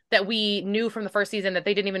die that we knew from the first season that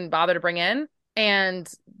they didn't even bother to bring in,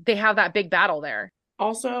 and they have that big battle there.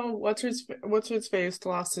 Also, what's his face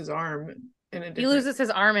lost his arm in a He loses his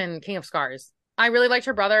arm in King of Scars. I really liked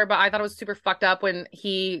her brother, but I thought it was super fucked up when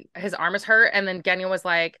his arm is hurt, and then Genya was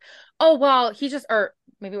like, "Oh well, he just," or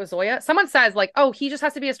maybe it was Zoya. Someone says like, "Oh, he just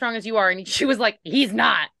has to be as strong as you are," and she was like, "He's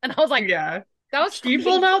not," and I was like, "Yeah, that was." She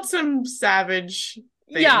pulled out some savage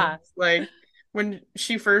things. Yeah, like when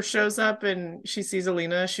she first shows up and she sees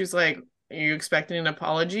Alina, she's like, "Are you expecting an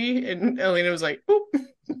apology?" And Alina was like, "Oop."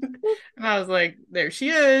 And I was like, there she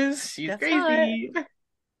is. She's crazy.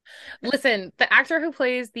 Listen, the actor who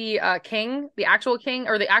plays the king, the actual king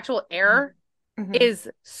or the actual heir is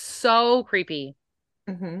so creepy.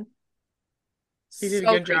 He did a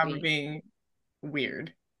good job of being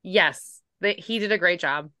weird. Yes, he did a great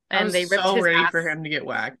job. And they ripped so his ready ass. For him to get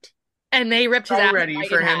whacked. And they ripped his ass. Ready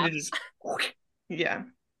for him to just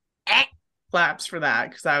claps for that,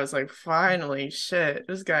 because I was like, finally, shit,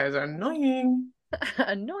 this guy is annoying.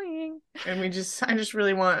 Annoying. And I just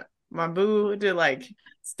really want my boo to like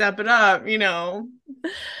step it up, you know.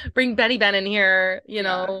 Bring Benny Ben in here, you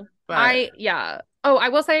know. But... Oh, I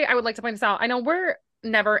will say I would like to point this out. I know we're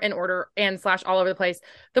never in order and / all over the place.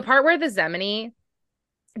 The part where the Zemini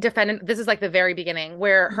defendant, this is like the very beginning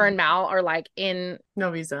where her and Mal are like in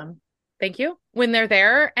Novi Zem. Thank you. When they're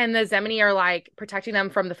there and the Zemini are like protecting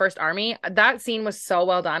them from the first army, that scene was so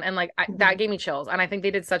well done. And like that gave me chills. And I think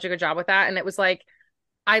they did such a good job with that. And it was like,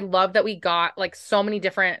 I love that we got like so many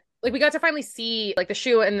different, like we got to finally see like the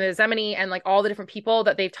Shu and the Zemini and like all the different people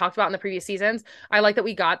that they've talked about in the previous seasons. I like that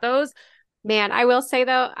we got those. Man, I will say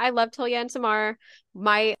though, I love Tilya and Tamar.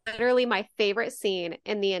 Literally my favorite scene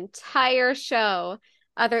in the entire show.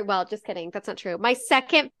 Just kidding. That's not true. My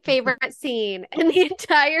second favorite scene in the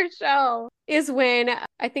entire show is when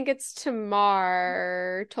I think it's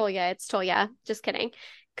Tilya, just kidding,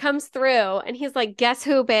 comes through and he's like, "Guess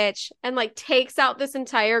who, bitch?" and like takes out this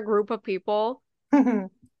entire group of people.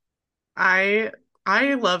 I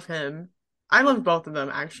love him. I love both of them,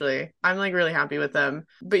 actually. I'm like really happy with them.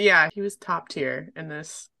 But yeah, he was top tier in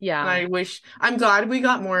this. Yeah. And I'm glad we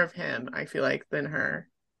got more of him, I feel like, than her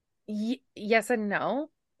Yes and no.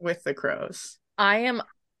 with the crows.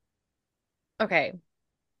 Okay,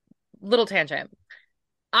 little tangent.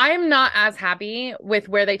 I am not as happy with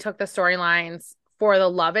where they took the storylines for the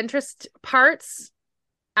love interest parts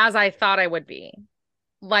as I thought I would be.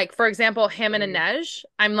 Like, for example, him and Inej,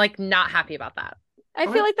 I'm like not happy about that. I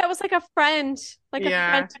feel like that was like a friend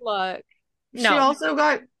Yeah. look. She No. also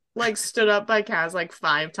got like stood up by Kaz like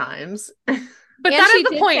 5 times. But And that she is the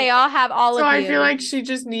did point. say, I'll have all So of I you. feel like she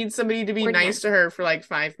just needs somebody to be Bring nice it. to her for like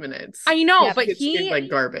 5 minutes. I know, Yeah, but It's like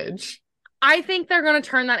garbage. I think they're going to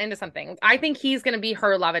turn that into something. I think he's going to be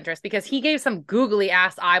her love interest because he gave some googly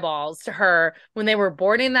ass eyeballs to her when they were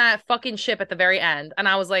boarding that fucking ship at the very end. And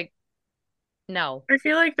I was like, no. I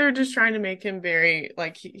feel like they're just trying to make him very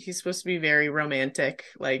like he's supposed to be very romantic,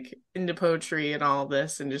 like into poetry and all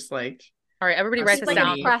this, and just like All right, everybody He's write He's this like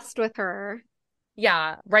down. impressed with her.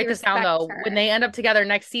 Yeah, write He this down respects though. her. When they end up together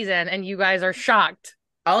next season and you guys are shocked.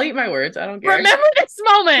 I'll eat my words. I don't care. Remember this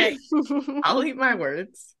moment. I'll eat my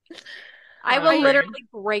words. I will Fine. literally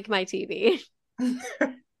break my TV.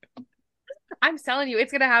 I'm telling you,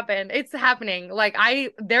 it's gonna happen. It's happening. Like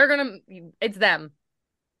it's them.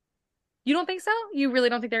 You don't think so? You really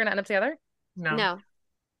don't think they're gonna end up together? No.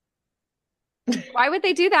 Why would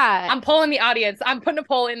they do that? I'm polling the audience. I'm putting a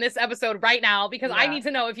poll in this episode right now because I Yeah. need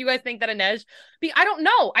to know if you guys think that Inej. I don't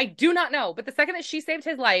know. I do not know. But the second that she saved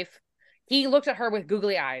his life, he looked at her with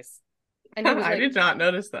googly eyes, and he was I like, did not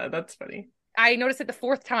notice that. That's funny. I noticed it the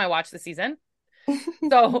 4th time I watched the season.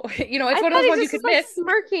 So it's I one of thought those he ones you just could was, like, miss.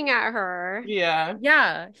 smirking at her. Yeah.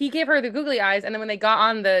 Yeah, he gave her the googly eyes, and then when they got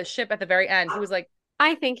on the ship at the very end, he was like,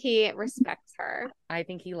 I think he respects her. I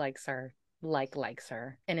think he likes her, likes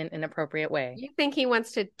her in an inappropriate way. You think he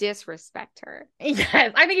wants to disrespect her?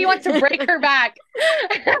 Yes, I think he wants to break her back.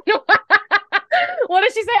 What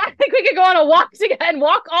did she say? I think we could go on a walk together and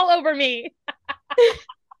walk all over me.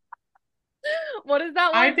 What is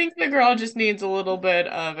that one? I think the girl just needs a little bit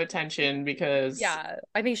of attention because Yeah,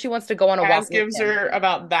 I think she wants to go on a Kaz walk. gives with him. her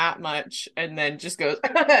about that much and then just goes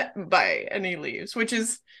bye and he leaves, which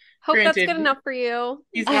is Hope that's Granted, good enough for you.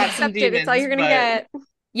 he's got some Accept it. It's all you're gonna demons, get.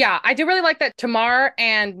 Yeah, I do really like that Tamar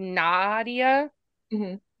and Nadia.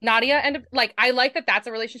 Mhm. Nadia and like I like that that's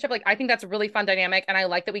a relationship. Like I think that's a really fun dynamic, and I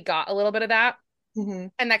like that we got a little bit of that, Mhm.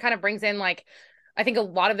 and that kind of brings in like I think a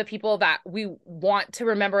lot of the people that we want to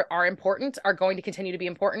remember are important are going to continue to be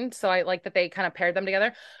important. So I like that they kind of paired them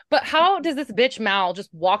together. But how does this bitch Mal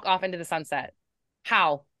just walk off into the sunset?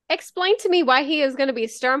 How? Explain to me why he is going to be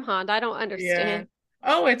Sturmhond. I don't Yeah. understand.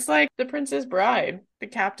 Oh, it's like The Princess Bride. The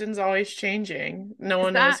captain's always changing. No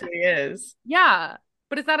one knows that- who he is. Yeah,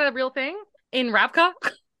 but is that a real thing in Ravka?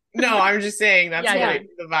 No, I'm just saying that's Yeah, what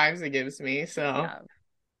the vibes it gives me. So Yeah.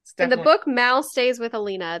 it's In the definitely book, Mal stays with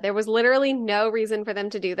Alina. There was literally no reason for them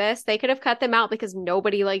to do this. They could have cut them out because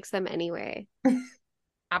nobody likes them anyway.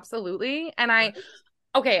 Absolutely. And I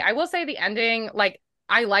will say the ending, like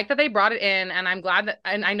I like that they brought it in, and I'm glad that,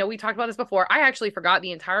 and I know we talked about this before. I actually forgot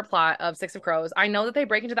the entire plot of Six of Crows. I know that they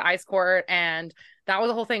break into the ice court and that was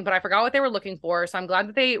the whole thing, but I forgot what they were looking for. So I'm glad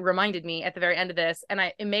that they reminded me at the very end of this. And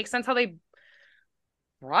it makes sense how they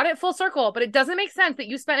brought it full circle, but it doesn't make sense that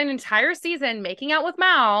you spent an entire season making out with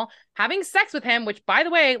Mal, having sex with him, which by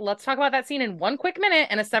the way, let's talk about that scene in one quick minute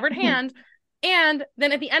and a severed hand. And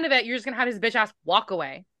then at the end of it, you're just going to have his bitch ass walk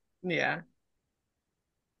away. yeah.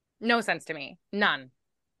 No sense to me. None.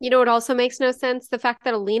 You know what also makes no sense? The fact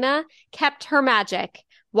that Alina kept her magic.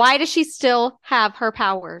 Why does she still have her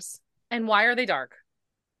powers? And why are they dark?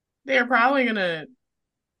 They're probably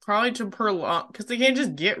to prolong because they can't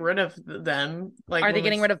just get rid of them. Like, Are they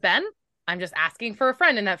getting rid of Ben? I'm just asking for a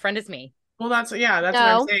friend, and that friend is me. Well, that's what No.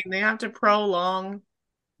 I'm saying. They have to prolong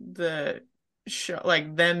the show,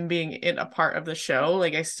 like them being in a part of the show.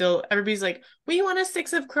 Like everybody's like, we want a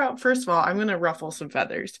Six of Crow. First of all, I'm gonna ruffle some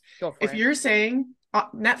feathers. Go for If it. you're saying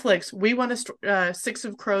Netflix, we want a Six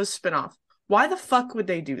of Crows spinoff, why the fuck would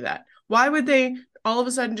they do that? Why would they all of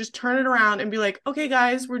a sudden just turn it around and be like, okay,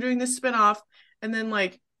 guys, we're doing this spinoff, and then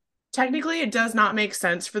like technically it does not make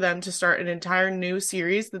sense for them to start an entire new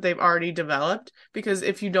series that they've already developed, because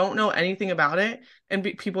if you don't know anything about it and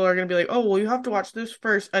people are going to be like, oh, well, you have to watch this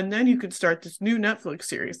first and then you could start this new Netflix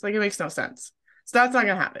series. Like, it makes no sense. So that's not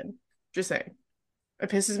going to happen. Just saying. It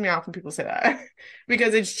pisses me off when people say that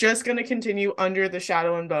because it's just going to continue under the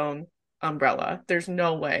Shadow and Bone umbrella. There's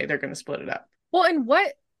no way they're going to split it up. Well, and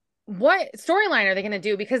what what storyline are they going to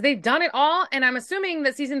do? Because they've done it all. And I'm assuming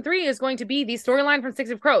that season 3 is going to be the storyline from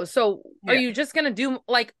Six of Crows. So are you just going to do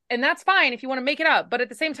like, and that's fine if you want to make it up. But at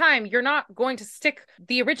the same time, you're not going to stick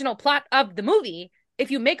the original plot of the movie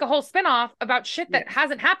if you make a whole spinoff about shit that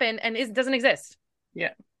hasn't happened and doesn't exist.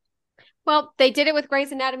 Yeah. Well, they did it with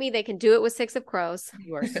Grey's Anatomy. They can do it with Six of Crows.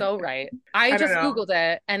 You are so right. I just don't know. Googled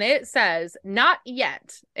it and it says not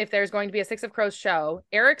yet if there's going to be a Six of Crows show.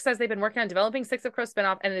 Eric says they've been working on developing Six of Crows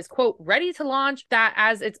spinoff and it is, quote, ready to launch that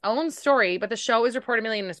as its own story, but the show is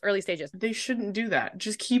reportedly in its early stages. They shouldn't do that.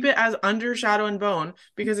 Just keep it as Under Shadow and Bone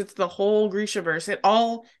because it's the whole Grishaverse. It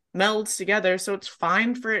all melds together, so it's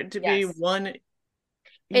fine for it to be one.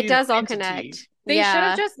 It does all entity. connect. They should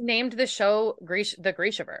have just named the show the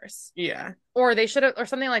Grishaverse. Yeah. Or they should have, or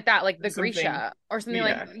something like that, like the Something. Grisha, or something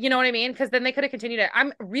like, you know what I mean? Because then they could have continued it.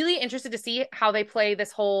 I'm really interested to see how they play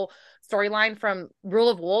this whole storyline from Rule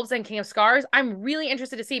of Wolves and King of Scars. I'm really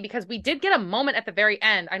interested to see because we did get a moment at the very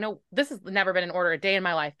end. I know this has never been in order a day in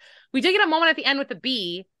my life. We did get a moment at the end with the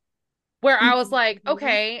bee where I was like,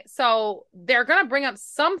 okay, so they're going to bring up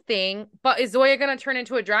something, but is Zoya going to turn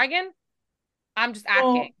into a dragon? I'm just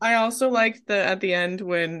asking. Well, I also like at the end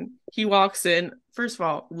when he walks in, first of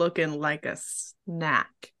all, looking like a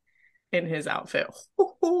snack in his outfit.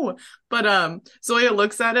 But Zoya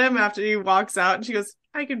looks at him after he walks out and she goes,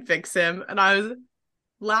 I can fix him. And I was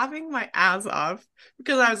laughing my ass off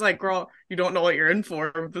because I was like, girl, you don't know what you're in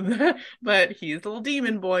for. But he's a little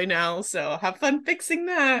demon boy now, so have fun fixing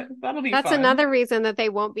that. That'll be That's fun. another reason that they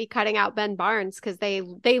won't be cutting out Ben Barnes because they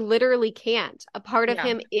literally can't. A part of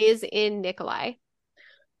him is in Nikolai.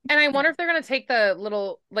 And I wonder if they're going to take the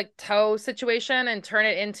little like toe situation and turn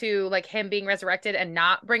it into like him being resurrected and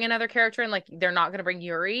not bring another character. And like, they're not going to bring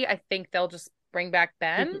Yuri. I think they'll just bring back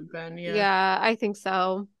Ben. Yeah, I think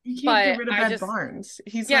so. You can't get rid of Ben Barnes.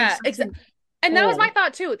 He's exactly. And that was my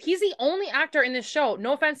thought too. He's the only actor in this show,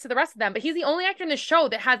 no offense to the rest of them, but he's the only actor in this show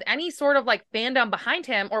that has any sort of like fandom behind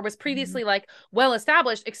him or was previously like well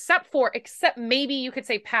established, except maybe you could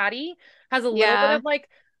say Patty has a little bit of like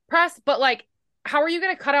press, but like, how are you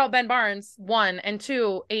going to cut out Ben Barnes? 1 and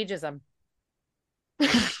 2, ageism.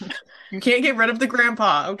 You can't get rid of the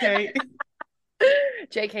grandpa, okay?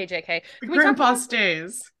 JK. Grandpa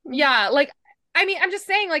stays. Yeah, like, I mean, I'm just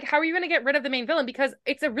saying, like, how are you going to get rid of the main villain? Because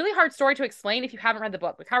it's a really hard story to explain if you haven't read the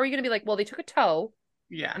book. Like, how are you going to be like, well, they took a toe,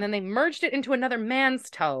 and then they merged it into another man's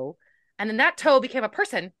toe, and then that toe became a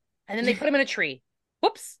person, and then they put him in a tree.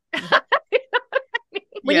 Whoops.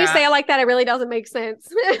 When you say it like that, it really doesn't make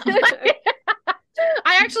sense.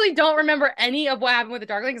 I actually don't remember any of what happened with the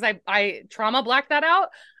Darkling because I trauma blacked that out.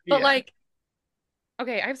 But like,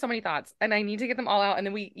 okay, I have so many thoughts and I need to get them all out. And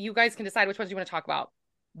then you guys can decide which ones you want to talk about.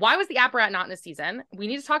 Why was the Apparat not in this season? We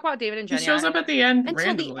need to talk about David and Jenny. He shows up at the end until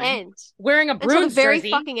randomly. the end, wearing a Bruins very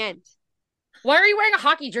jersey. fucking end. Why are you wearing a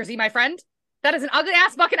hockey jersey, my friend? That is an ugly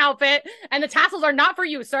ass fucking outfit, and the tassels are not for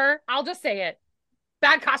you, sir. I'll just say it.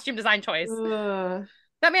 Bad costume design choice.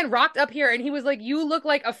 That man rocked up here and he was like, you look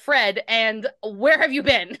like a Fred, and where have you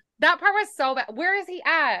been? That part was so bad. Where is he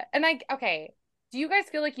at? And okay, do you guys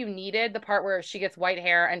feel like you needed the part where she gets white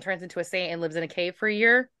hair and turns into a saint and lives in a cave for a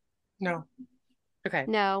year? No. Okay.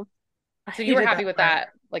 No. So you were happy with that,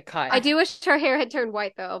 like, cut. I do wish her hair had turned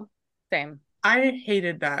white, though. Same. I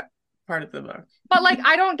hated that part of the book. But, like,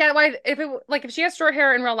 I don't get why, if she has short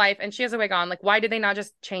hair in real life and she has a wig on, like, why did they not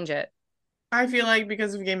just change it? I feel like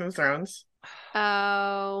because of Game of Thrones.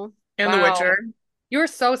 Oh. And The Witcher. You were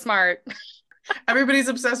so smart. Everybody's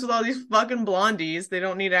obsessed with all these fucking blondies. They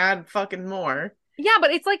don't need to add fucking more. Yeah,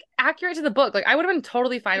 but it's, like, accurate to the book. Like, I would have been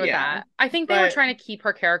totally fine with that. I think they were trying to keep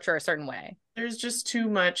her character a certain way. There's just too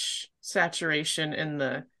much saturation in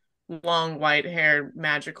the long white hair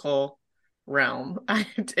magical realm,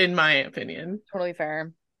 in my opinion. Totally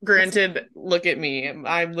fair. Granted, look at me.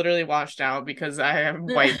 I'm literally washed out because I have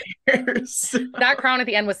white hair. So. That crown at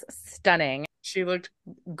the end was stunning. She looked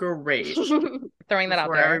great. Throwing that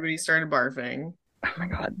out there. Everybody started barfing. Oh my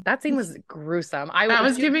god, that scene was gruesome. That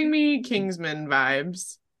was giving me Kingsman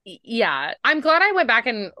vibes. Yeah, I'm glad I went back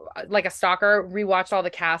and, like a stalker, rewatched all the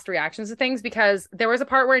cast reactions to things because there was a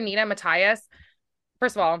part where Nina and Matthias.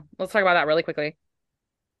 First of all, let's talk about that really quickly.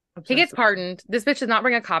 He gets pardoned. This bitch does not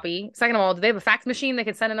bring a copy. Second of all, do they have a fax machine they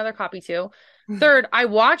could send another copy to? Third, I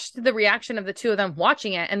watched the reaction of the two of them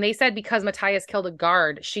watching it, and they said because Matthias killed a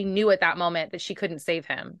guard, she knew at that moment that she couldn't save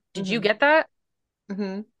him. Did you get that?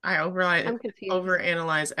 I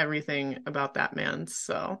overanalyze everything about that man,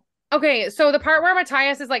 so. Okay, so the part where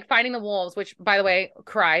Matthias is like fighting the wolves, which by the way,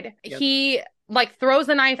 cried, he like throws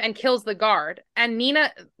the knife and kills the guard. And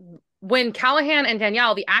Nina, when Callahan and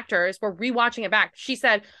Danielle, the actors, were rewatching it back, she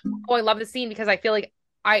said, oh, I love the scene because I feel like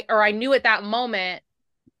I knew at that moment,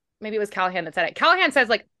 maybe it was Callahan that said it. Callahan says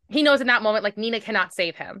like he knows in that moment like Nina cannot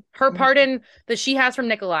save him. Her pardon that she has from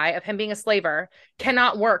Nikolai of him being a slaver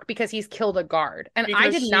cannot work because he's killed a guard. And I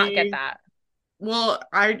did not get that. Well,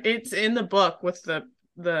 it's in the book with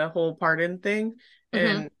the whole pardon thing,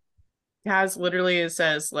 and Kaz literally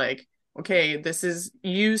says like, okay, this is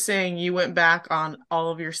you saying you went back on all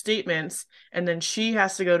of your statements, and then she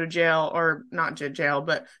has to go to jail, or not jail,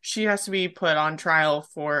 but she has to be put on trial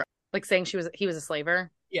for like saying he was a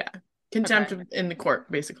slaver. Yeah, contempt in the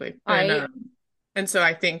court, basically. And so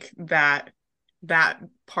I think that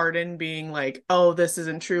pardon being like, oh, this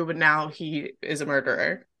isn't true, but now he is a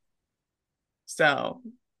murderer. So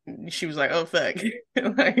she was like, oh, fuck.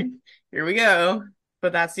 Like, here we go.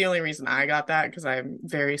 But that's the only reason I got that, because I'm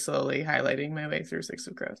very slowly highlighting my way through Six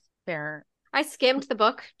of Crows. Fair. I skimmed the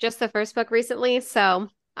book, just the first book recently, so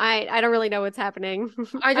I don't really know what's happening.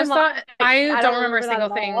 I just thought I don't remember a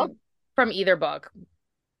single thing from either book.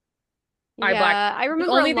 I remember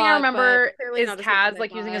the only thing I remember is Kaz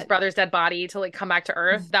like using his brother's dead body to like come back to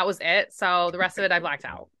Earth. That was it. So the rest of it I blacked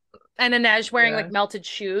out. And Inej wearing like melted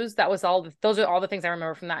shoes. That was all. Those are all the things I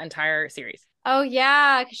remember from that entire series. Oh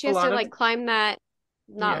yeah, because she has to like climb that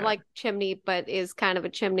like chimney, but is kind of a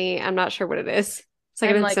chimney. I'm not sure what it is. It's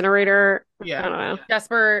like an incinerator. Yeah, I don't know.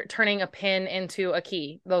 Jesper turning a pin into a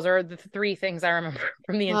key. Those are the three things I remember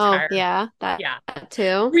from the entire. Oh yeah, that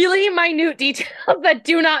too. Really minute details that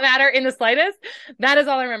do not matter in the slightest. That is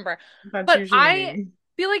all I remember. But I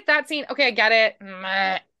feel like that scene. Okay, I get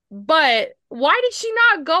it. But why did she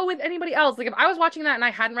not go with anybody else? Like if I was watching that and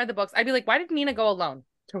I hadn't read the books, I'd be like, why did Nina go alone?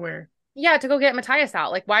 To where? Yeah, to go get Matthias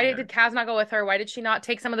out. Like, why did Kaz not go with her? Why did she not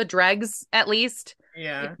take some of the dregs at least?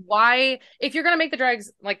 Yeah. Like, why, if you're gonna make the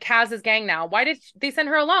dregs like Kaz's gang now, why did they send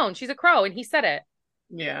her alone? She's a crow, and he said it.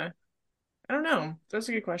 Yeah, I don't know. That's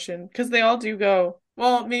a good question, because they all do go.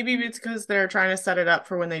 Well, maybe it's because they're trying to set it up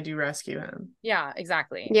for when they do rescue him. Yeah,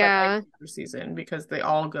 exactly. Yeah, like, season, because they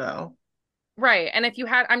all go. Right, and if you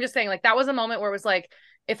had, I'm just saying, like that was a moment where it was like,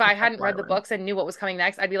 if I hadn't read the books and knew what was coming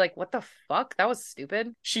next, I'd be like, what the fuck? That was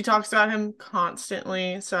stupid. She talks about him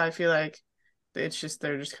constantly, so I feel like it's just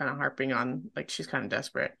they're just kind of harping on like she's kind of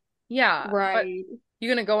desperate. Yeah, right.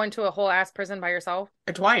 You're gonna go into a whole ass prison by yourself?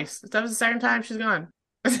 Twice. That was the second time she's gone.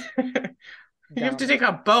 You have to take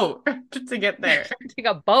a boat to get there. Take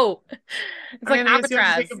a boat. It's like Alcatraz. You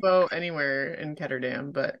have to take a boat anywhere in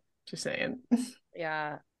Ketterdam, but just saying.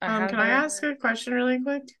 Yeah. Can I ask a question really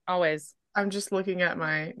quick? Always. I'm just looking at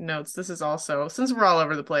my notes. This is also, since we're all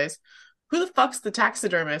over the place, who the fuck's the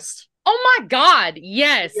taxidermist? Oh my god,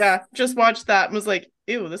 yes. Yeah, just watched that and was like,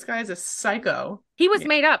 ew, this guy's a psycho. He was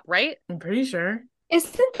made up, right? I'm pretty sure.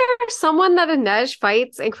 Isn't there someone that Inej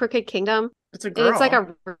fights in Crooked Kingdom? It's a girl. And it's like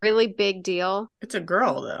a really big deal. It's a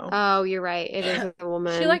girl, though. Oh, you're right. It is a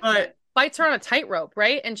woman. She fights her on a tightrope,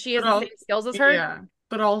 right? And she has the same skills as her. Yeah.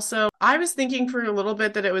 But also, I was thinking for a little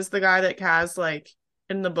bit that it was the guy that Kaz, like,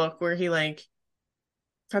 in the book where he, like,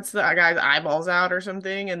 cuts the guy's eyeballs out or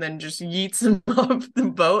something and then just yeets him off the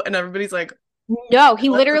boat and everybody's like, no, he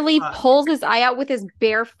literally pulls his eye out with his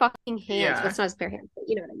bare fucking hands. Yeah. Well, it's not his bare hands, but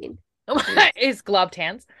you know what I mean. His gloved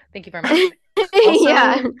hands. Thank you very much. Also,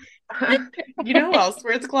 yeah. You know who else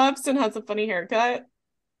wears gloves and has a funny haircut?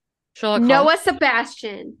 Sherlock Noah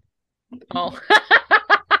Sebastian. Oh.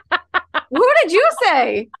 Who did you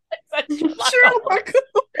say? Sherlock.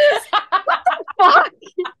 Fuck.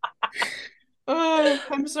 Oh,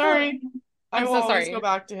 I'm sorry. I will so always sorry. go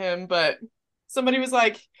back to him, but somebody was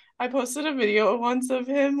like, I posted a video once of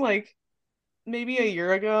him, like, maybe a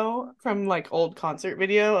year ago from, like, old concert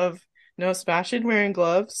video of Noah Sebastian wearing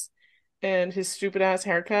gloves and his stupid ass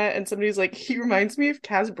haircut, and somebody's like, he reminds me of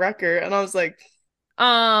Kaz Brecker, and I was like,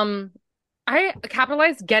 I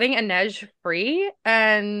capitalized getting Inej free,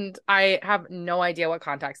 and I have no idea what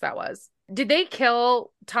context that was. Did they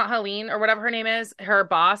kill Helene or whatever her name is, her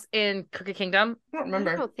boss in Crooked Kingdom? I don't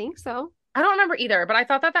remember. I don't think so. I don't remember either, but I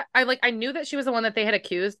thought that I knew that she was the one that they had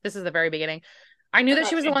accused. This is the very beginning. I knew that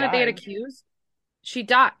she was the one that they had accused. She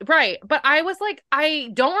died. Right. But I was like,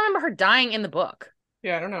 I don't remember her dying in the book.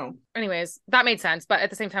 Yeah, I don't know. Anyways, that made sense. But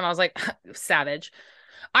at the same time, I was like, savage.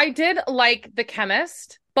 I did like the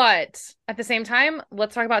chemist, but at the same time,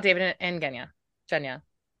 let's talk about David and Genya. Genya?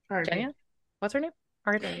 What's her name?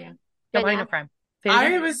 Genya. Nobody know crime.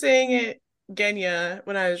 I was saying it Genya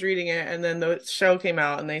when I was reading it, and then the show came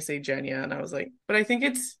out and they say Genya, and I was like, but I think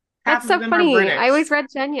it's that's so funny. I always read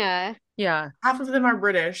Genya. Yeah, half of them are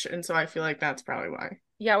British, and so I feel like that's probably why.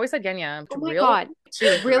 Yeah, I always said Genya. Oh my god,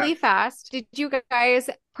 really fast. Did you guys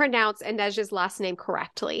pronounce Inej's last name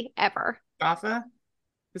correctly ever? Gaffa?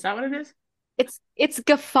 Is that what it is? It's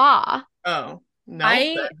Gaffa. Oh, No,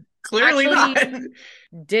 I clearly not. actually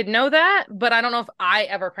did know that, but I don't know if I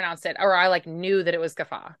ever pronounced it or I like knew that it was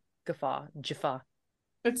Jaffa.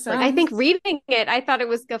 It I think sounds- reading it, I thought it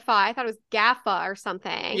was Gaffa. I thought it was Gaffa or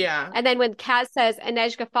something. Yeah. And then when Kaz says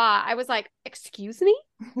Inej Gaffa, I was like, excuse me?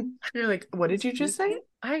 You're like, what did you just say?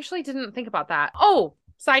 I actually didn't think about that. Oh,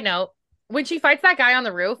 side note, when she fights that guy on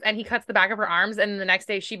the roof and he cuts the back of her arms and the next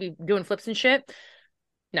day she'd be doing flips and shit.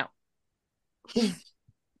 No.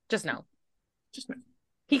 Just no. Just no.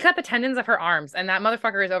 He cut the tendons of her arms and that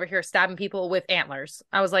motherfucker is over here stabbing people with antlers.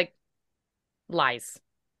 I was like, lies.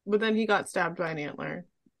 But then he got stabbed by an antler.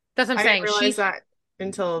 That's what I'm I saying. didn't realize that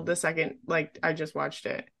until the second, like, I just watched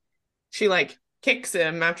it. She, like, kicks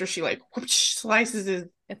him after she, like, whoosh, slices his...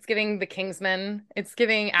 It's giving The Kingsman. It's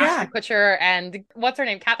giving Ashton Kutcher and what's her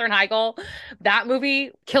name? Katherine Heigl. That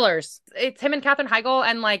movie, killers. It's him and Katherine Heigl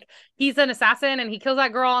and, like, he's an assassin and he kills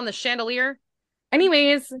that girl on the chandelier.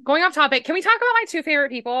 Anyways, going off topic, can we talk about my two favorite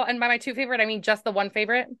people? And by my two favorite, I mean just the one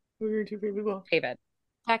favorite. Who are your two favorite people? David.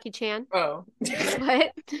 Jackie Chan. Oh.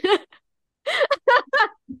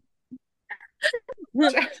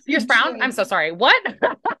 What? You're frowned? I'm so sorry. What?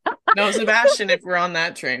 No, Sebastian, if we're on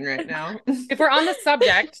that train right now. If we're on the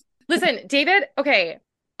subject, listen, David, okay,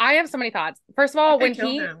 I have so many thoughts. First of all, when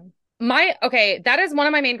that is one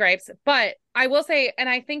of my main gripes, but I will say, and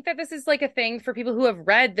I think that this is like a thing for people who have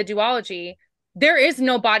read the duology, there is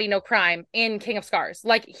no body, no crime in King of Scars.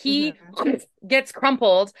 Like he gets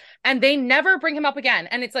crumpled and they never bring him up again.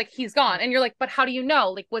 And it's like, he's gone. And you're like, but how do you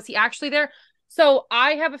know? Like, was he actually there? So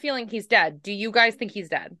I have a feeling he's dead. Do you guys think he's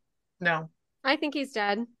dead? No. I think he's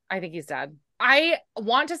dead. I think he's dead. I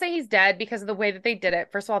want to say he's dead because of the way that they did it.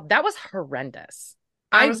 First of all, that was horrendous.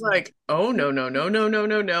 I was like, oh, no. And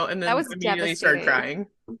then That was immediately started crying.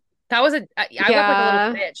 That was I wept like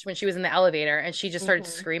a little bitch when she was in the elevator and she just started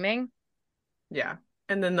screaming. Yeah.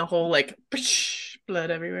 And then the whole like blood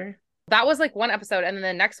everywhere. That was like one episode. And then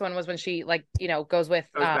the next one was when she like, you know, goes with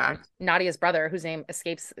Nadia's brother, whose name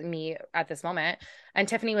escapes me at this moment. And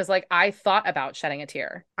Tiffany was like, I thought about shedding a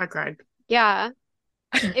tear. I cried. Yeah.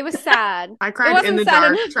 It was sad. I cried in the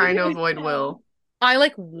dark trying to avoid Will. I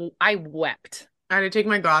wept. I had to take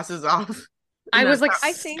my glasses off. I was like,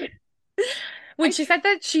 I think when she said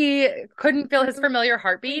that she couldn't feel his familiar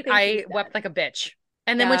heartbeat, I wept like a bitch.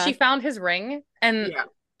 And then when she found his ring and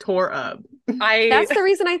tore up. That's the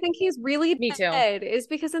reason I think he's really Me too. dead, is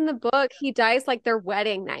because in the book he dies like their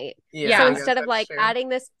wedding night. Yeah. So instead of like adding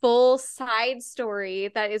this full side story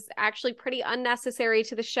that is actually pretty unnecessary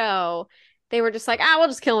to the show, they were just like, we'll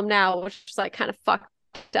just kill him now, which is like kind of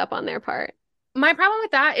fucked up on their part. My problem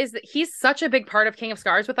with that is that he's such a big part of King of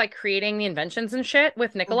Scars with like creating the inventions and shit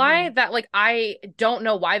with Nikolai that like I don't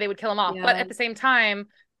know why they would kill him off. But at the same time,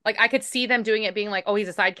 like I could see them doing it being like, oh, he's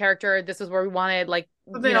a side character. This is where we wanted. Like,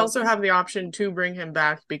 but they also have the option to bring him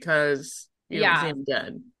back because he's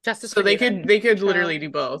dead. Justice. So they could literally do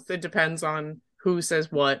both. It depends on who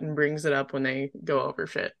says what and brings it up when they go over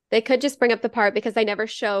shit. They could just bring up the part because they never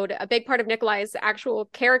showed a big part of Nikolai's actual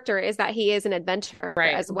character is that he is an adventurer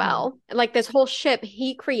as well. Like this whole ship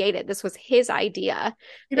he created. This was his idea.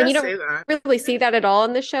 And you don't really see that at all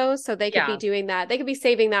in the show. So they could be doing that. They could be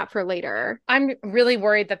saving that for later. I'm really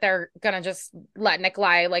worried that they're going to just let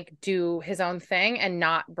Nikolai like do his own thing and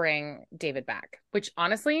not bring David back, which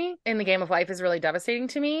honestly in the game of life is really devastating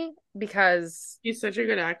to me because he's such a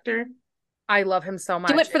good actor. I love him so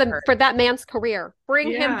much. Do it for that man's career.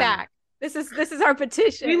 Bring him back. This is our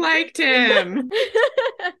petition. We liked him.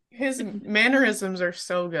 His mannerisms are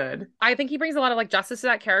so good. I think he brings a lot of like justice to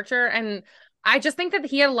that character, and I just think that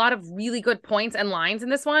he had a lot of really good points and lines in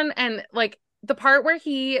this one, and like the part where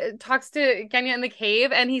he talks to Kenya in the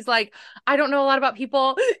cave and he's like, I don't know a lot about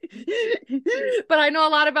people, but I know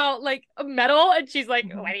a lot about like metal. And she's like,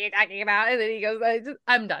 what are you talking about? And then he goes,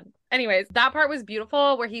 I'm done. Anyways, that part was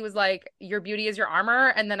beautiful where he was like, your beauty is your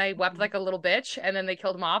armor. And then I wept like a little bitch and then they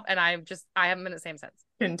killed him off. And I haven't been the same since.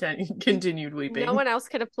 Continued weeping. No one else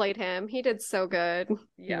could have played him. He did so good.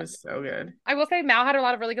 Yeah. He was so good. I will say Mal had a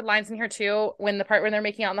lot of really good lines in here too. When the part when they're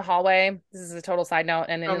making out in the hallway, this is a total side note.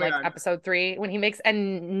 And then in like episode 3, when he makes,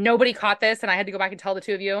 and nobody caught this, and I had to go back and tell the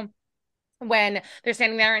two of you. When they're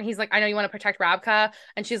standing there and he's like, I know you want to protect Ravka.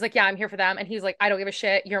 And she's like, yeah, I'm here for them. And he's like, I don't give a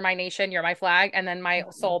shit. You're my nation. You're my flag. And then my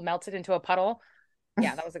soul melted into a puddle.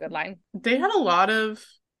 Yeah, that was a good line. They had a lot of,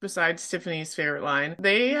 besides Tiffany's favorite line,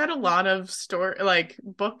 they had a lot of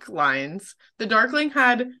book lines. The Darkling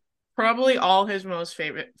had probably all his most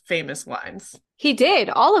famous lines. He did,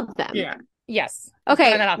 all of them. Yeah. Yes.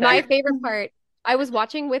 Okay, my favorite part, I was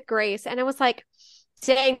watching with Grace and I was like,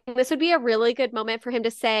 dang, this would be a really good moment for him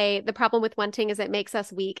to say, the problem with wanting is it makes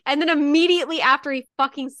us weak. And then immediately after he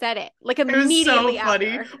fucking said it, like It was so immediately funny.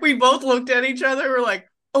 after. We both looked at each other. We're like,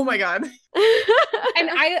 oh my God. And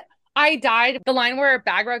I died. The line where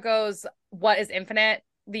Bagra goes, "What is infinite?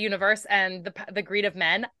 The universe and the greed of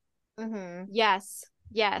men." Mm-hmm. Yes.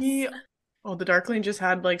 Oh, the Darkling just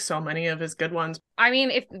had like so many of his good ones. I mean,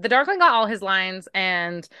 if the Darkling got all his lines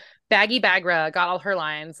and Baggy Bagra got all her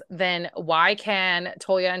lines, then why can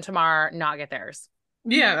Toya and Tamar not get theirs?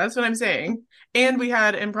 Yeah, that's what I'm saying. And we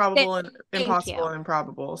had Improbable and Thank Impossible you. and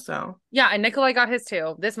Improbable, so. Yeah, and Nikolai got his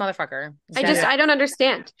too. This motherfucker. I don't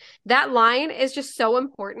understand. That line is just so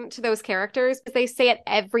important to those characters because they say it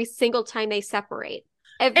every single time they separate.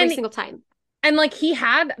 Every single time. And like he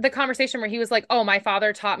had the conversation where he was like, "Oh, my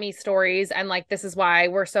father taught me stories, and like this is why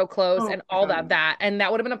we're so close," and all that, and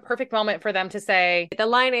that would have been a perfect moment for them to say. The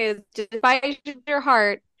line is, "Despite your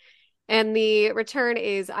heart," and the return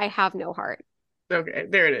is, "I have no heart." Okay,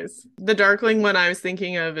 there it is. The Darkling one I was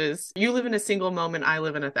thinking of is, "You live in a single moment, I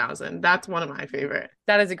live in 1,000." That's one of my favorite.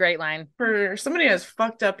 That is a great line. For somebody as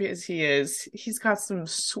fucked up as he is, he's got some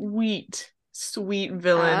sweet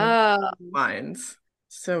villain lines.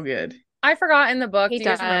 So good. I forgot in the book. He do you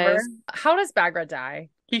guys remember? How does Bagra die?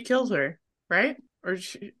 He kills her, right? Or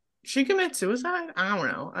she commits suicide? I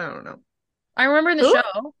don't know. I remember in the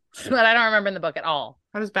show, but I don't remember in the book at all.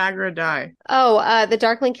 How does Bagra die? Oh, the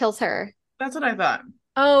Darkling kills her. That's what I thought.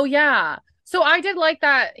 Oh, yeah. So I did like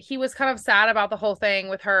that he was kind of sad about the whole thing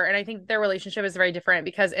with her. And I think their relationship is very different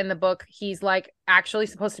because in the book, he's like actually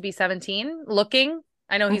supposed to be 17 looking.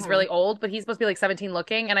 I know he's really old, but he's supposed to be like 17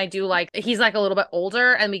 looking. And I do like, he's like a little bit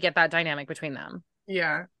older and we get that dynamic between them.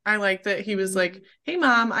 Yeah, I like that he was like, "Hey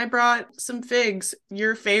mom, I brought some figs,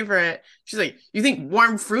 your favorite." She's like, "You think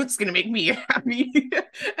warm fruit's gonna make me happy?"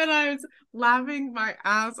 And I was laughing my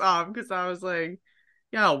ass off because I was like,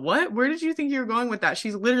 "Yeah, what? Where did you think you were going with that?"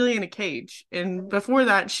 She's literally in a cage. And before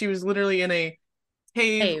that, she was literally in a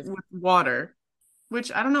cave with water,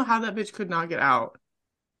 which I don't know how that bitch could not get out.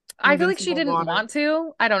 I feel like she didn't want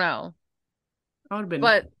to. I don't know. I would have been.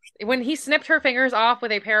 But when he snipped her fingers off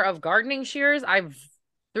with a pair of gardening shears, I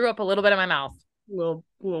threw up a little bit in my mouth. Little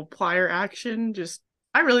plier action. Just,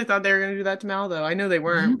 I really thought they were gonna do that to Mal, though. I know they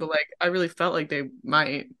weren't, but like, I really felt like they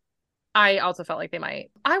might. I also felt like they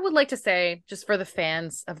might. I would like to say, just for the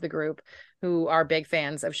fans of the group who are big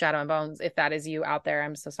fans of Shadow and Bones, if that is you out there,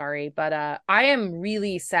 I'm so sorry. But I am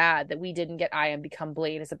really sad that we didn't get I Am Become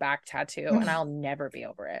Blade as a back tattoo, and I'll never be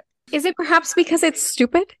over it. Is it perhaps because it's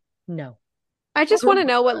stupid? No. I just want to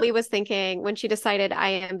know what Lee was thinking when she decided I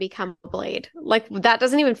Am Become Blade. Like, that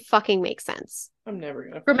doesn't even fucking make sense. I'm never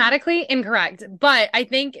gonna. Grammatically incorrect. But I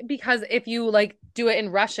think because if you like do it in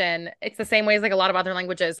Russian, it's the same way as like a lot of other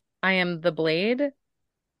languages. I am the blade.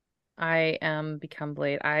 I am become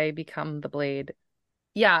blade. I become the blade.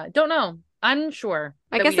 Yeah, don't know. Unsure.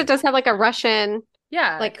 I guess it does have like a Russian.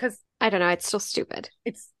 Yeah, like, because I don't know, it's still stupid.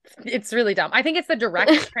 It's really dumb. I think it's the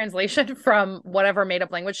direct translation from whatever made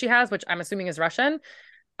up language she has, which I'm assuming is Russian.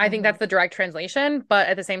 I think that's the direct translation, but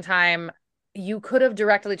at the same time, you could have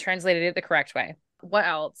directly translated it the correct way. What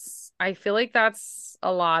else? I feel like that's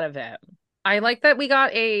a lot of it. I like that we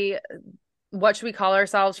got a "What should we call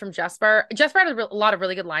ourselves" from Jesper. Jesper had a lot of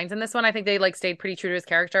really good lines in this one. I think they like stayed pretty true to his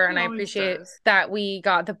character, and I appreciate that we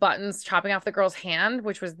got the buttons chopping off the girl's hand,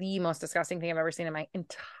 which was the most disgusting thing I've ever seen in my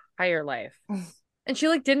entire life. And she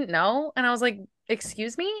like didn't know, and I was like,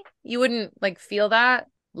 "Excuse me? You wouldn't like feel that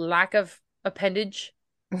lack of appendage?"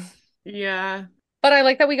 Yeah. But I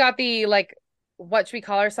like that we got the like, "What should we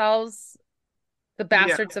call ourselves? The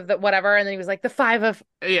bastards of the whatever," and then he was like, "The five of."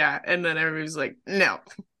 Yeah, and then everybody's like, "No."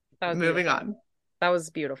 Moving on. That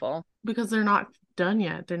was beautiful. Because they're not done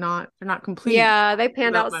yet. They're not complete. Yeah, they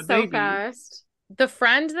panned out so fast. The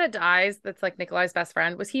friend that dies, that's like Nikolai's best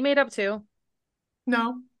friend, was he made up too?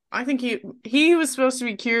 No. I think he was supposed to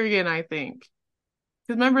be Kirigan, I think.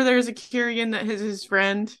 Because remember there's a Kirigan that is his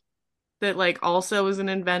friend that like also is an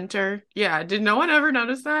inventor. Yeah, did no one ever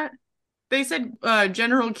notice that? They said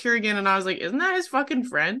General Kirigan, and I was like, isn't that his fucking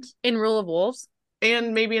friend? In Rule of Wolves?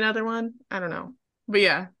 And maybe another one? I don't know. But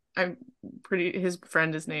yeah, his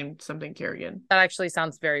friend is named something Kirigan. That actually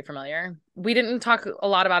sounds very familiar. We didn't talk a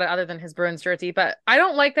lot about it other than his Bruins jersey, but I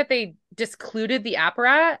don't like that they discluded the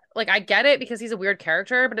Apparat. Like, I get it because he's a weird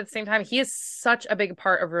character, but at the same time, he is such a big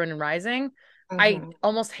part of Ruin and Rising. I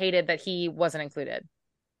almost hated that he wasn't included.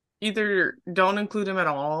 Either don't include him at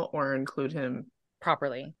all or include him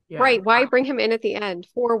properly. Yeah. Right. Why bring him in at the end?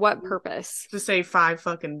 For what purpose? To say 5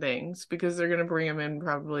 fucking things, because they're going to bring him in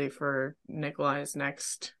probably for Nikolai's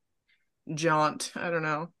next jaunt. I don't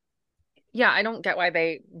know. Yeah, I don't get why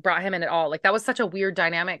they brought him in at all. Like that was such a weird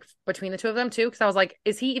dynamic between the two of them too. Because I was like,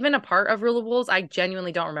 is he even a part of Rule of Wolves? I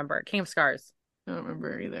genuinely don't remember. King of Scars. I don't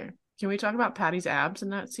remember either. Can we talk about Patty's abs in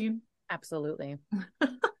that scene? Absolutely.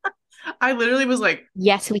 I literally was like,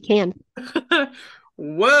 Yes, we can.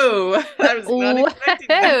 whoa, I was not expecting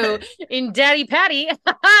that. In Daddy Patty.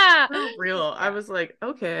 For real. I was like,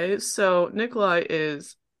 okay, so Nikolai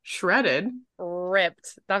is shredded.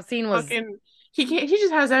 Ripped. That scene was Fucking, he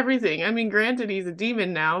just has everything. I mean, granted, he's a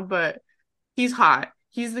demon now, but he's hot.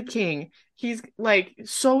 He's the king. He's like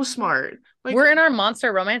so smart. Like, we're in our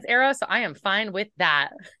monster romance era, so I am fine with that.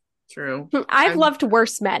 true. I've loved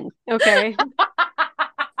worse men. Okay.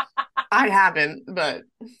 I haven't, but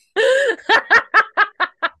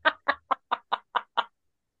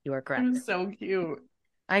You are it correct. was so cute.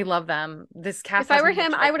 I love them. This cast. If I has were me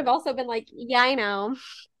him, I would have also been like, yeah, I know.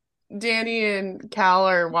 Danny and Cal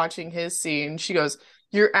are watching his scene. She goes,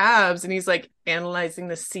 "Your abs," and he's like analyzing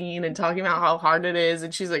the scene and talking about how hard it is.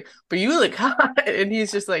 And she's like, "But you look hot," and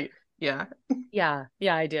he's just like, "Yeah." Yeah,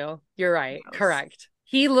 I do. You're right. Yes. Correct.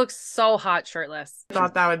 He looks so hot shirtless. I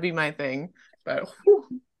thought that would be my thing, but whew,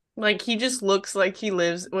 like he just looks like he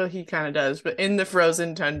lives. Well, he kind of does, but in the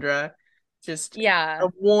frozen tundra, just Yeah, a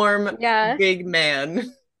warm, Yeah. big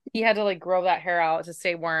man. he had to like grow that hair out to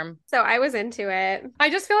stay warm. So I was into it. I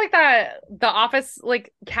just feel like that The Office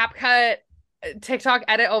like cap cut TikTok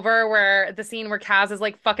edit over where the scene where Kaz is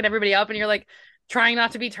like fucking everybody up and you're like trying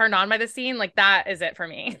not to be turned on by the scene, like that is it for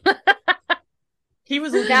me. He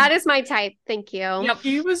was looking, That is my type. Thank you. Yep.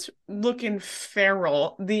 he was looking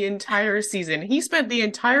feral the entire season. He spent the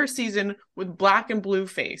entire season with black and blue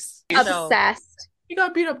face. So- Obsessed. He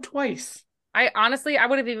got beat up twice. I honestly, I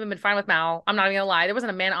would have even been fine with Mal. I'm not even gonna lie. There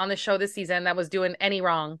wasn't a man on the show this season that was doing any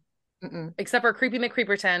wrong, Mm-mm. except for Creepy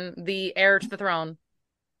McCreeperton, the heir to the throne.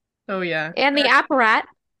 Oh yeah. And the apparat.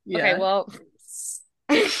 Yeah. Okay, well,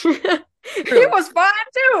 He was fun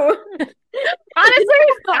too. honestly,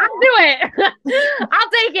 I'll do it. I'll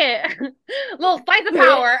take it. Little fight the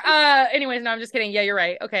power. Anyways, no, I'm just kidding. Yeah, you're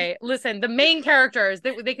right. Okay, listen, the main characters,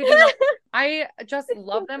 they could do no. I just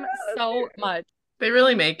love them so much. They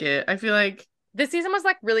really make it. I feel like This season was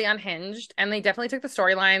like really unhinged, and they definitely took the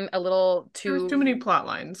storyline a little there was too many plot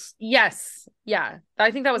lines. Yes, yeah,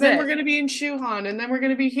 I think that was Then it. we're gonna be in Shuhan, and then we're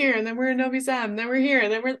gonna be here, and then we're in Novi Sad, and then we're here,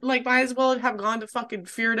 and then we're like might as well have gone to fucking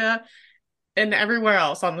Firda and everywhere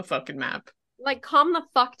else on the fucking map. Like, calm the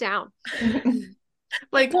fuck down.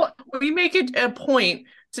 Like Well- we make it a point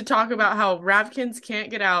to talk about how Ravkins can't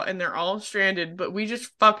get out and they're all stranded, but we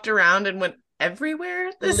just fucked around and went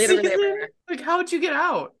everywhere this Literally season. everywhere. Like, how'd you get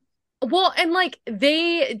out? Well, and like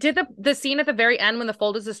they did the scene at the very end when the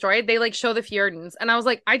fold is destroyed, they like show the Fjordans, and I was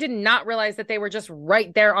like, I did not realize that they were just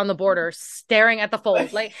right there on the border staring at the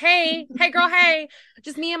fold. Like, hey girl, hey,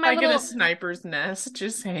 just me and my Like in little a sniper's nest,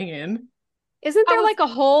 just hanging. Isn't I there was- like a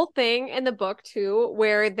whole thing in the book too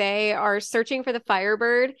where they are searching for the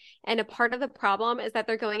Firebird, and a part of the problem is that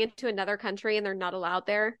they're going into another country and they're not allowed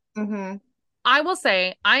there? Mm-hmm. I will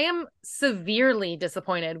say I am severely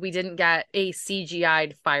disappointed we didn't get a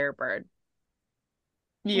CGI'd Firebird.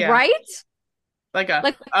 Yeah. Right? Like a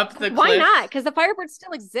Like, up the why cliff. not? Because the Firebird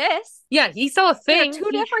still exists. Yeah, he's still a There are thing.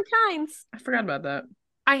 two different kinds. I forgot about that.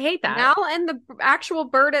 I hate that. Mal and the actual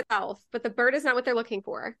bird itself, but the bird is not what they're looking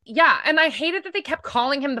for. Yeah, and I hated that they kept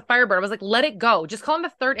calling him the Firebird. I was like, let it go. Just call him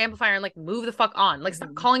the third amplifier and like move the fuck on. Like,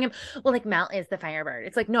 stop calling him, well, like Mal is the Firebird.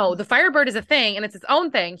 It's like, no, the Firebird is a thing and it's its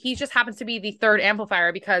own thing. He just happens to be the third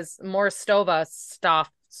amplifier because Moristova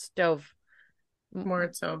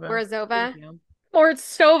Moritova.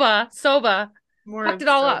 Morozova. Sova fucked it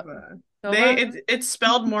all up. It's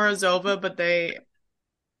spelled Morozova, but they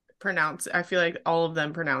pronounce I feel like all of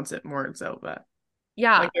them pronounce it Morozova.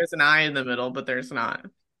 Yeah, Like there's an I in the middle, but there's not.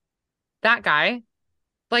 that guy.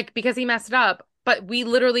 Like, because he messed it up. But we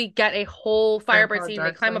literally get a whole Firebird Grandpa scene.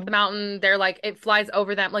 They climb up Darkling. the mountain. They're like, it flies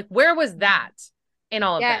over them. Like, where was that in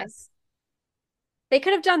all of Yes. this? They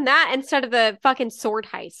could have done that instead of the fucking sword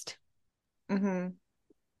heist. Mm-hmm.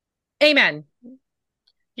 Amen.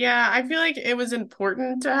 Yeah, I feel like it was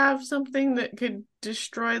important to have something that could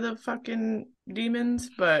destroy the fucking demons,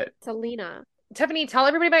 but Selena. Tiffany, tell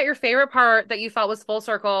everybody about your favorite part that you felt was full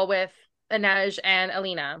circle with Inej and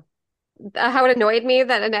Alina. How it annoyed me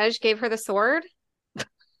that Inej gave her the sword.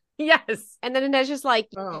 Yes. And then Inej is like,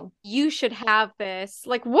 oh. you should have this.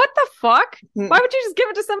 Like, what the fuck? Why would you just give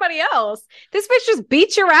it to somebody else? This bitch just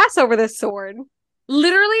beats your ass over this sword.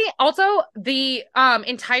 Literally, also the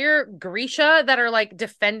entire Grisha that are like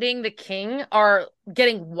defending the king are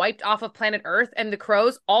getting wiped off of planet Earth, and the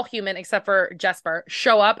crows, all human except for Jesper,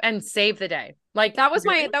 show up and save the day. Like That was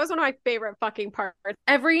one of my favorite fucking parts.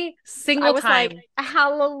 every I single was time. like,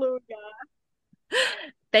 hallelujah.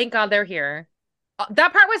 Thank God they're here.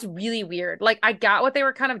 That part was really weird. Like I got what they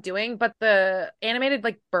were kind of doing, but the animated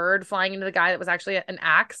like bird flying into the guy that was actually an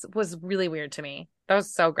axe was really weird to me. That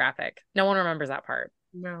was so graphic. No one remembers that part.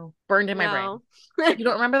 No. Burned in my brain. You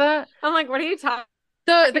don't remember that? I'm like, what are you talking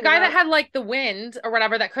The guy that about? had like the wind or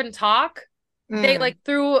whatever that couldn't talk, they like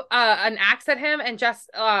threw an axe at him, and just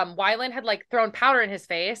Wyland had like thrown powder in his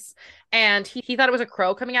face, and he thought it was a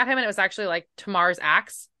crow coming at him, and it was actually like Tamar's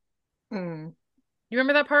axe. Mm. You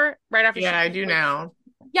remember that part? Right after Yeah, she I do now.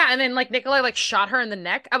 Yeah, and then like Nikolai like shot her in the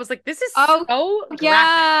neck. I was like, this is Oh, so graphic.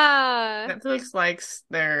 Yeah. Netflix likes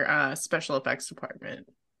their special effects department.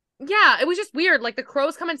 Yeah, it was just weird. Like the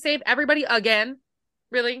crows come and save everybody again.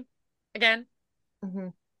 Really? Again? Mm-hmm.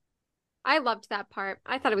 I loved that part.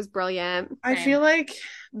 I thought it was brilliant. I Same. feel like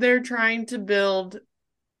they're trying to build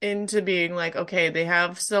into being like, okay, they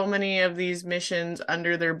have so many of these missions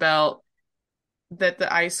under their belt that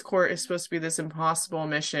the ice court is supposed to be this impossible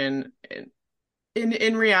mission.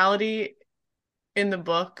 In reality, in the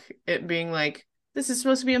book, it being like, this is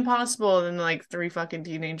supposed to be impossible, and then like 3 fucking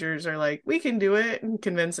teenagers are like, we can do it, and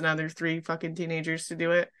convince another 3 fucking teenagers to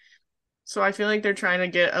do it. So I feel like they're trying to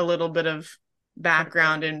get a little bit of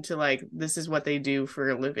background into like, this is what they do for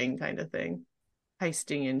a living kind of thing.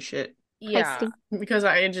 Heisting and shit. Yeah. Heisting. Because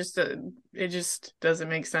it just doesn't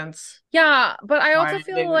make sense. Yeah, but I also Why they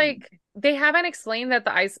feel would- like they haven't explained that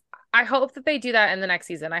the ice. I hope that they do that in the next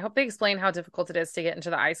season. I hope they explain how difficult it is to get into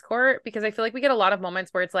the ice court, because I feel like we get a lot of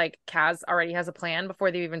moments where it's like Kaz already has a plan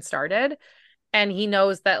before they've even started, and he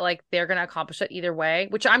knows that like they're gonna accomplish it either way,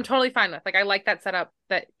 which I'm totally fine with. Like I like that setup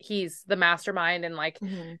that he's the mastermind and like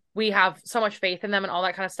we have so much faith in them and all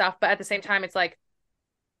that kind of stuff. But at the same time, it's like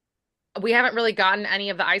we haven't really gotten any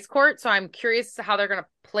of the ice court, so I'm curious as to how they're gonna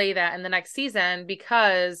play that in the next season,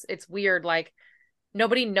 because it's weird. Like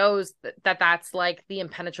nobody knows that that's like the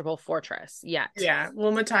impenetrable fortress yet. Yeah,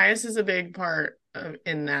 well, Matthias is a big part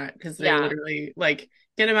in that, because they Yeah. literally like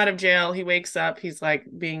get him out of jail. He wakes up, he's like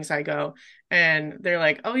being psycho, and they're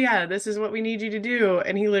like, oh yeah, this is what we need you to do,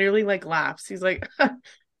 and he literally like laughs. He's like,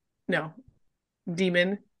 no,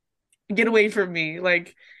 demon, get away from me.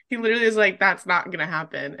 Like he literally is like, that's not gonna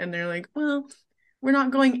happen. And they're like, well, we're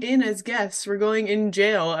not going in as guests, we're going in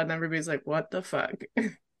jail. And everybody's like, what the fuck?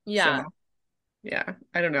 Yeah. So, yeah,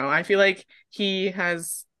 I don't know. I feel like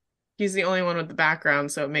he's the only one with the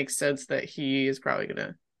background, so it makes sense that he is probably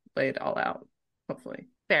gonna lay it all out, hopefully.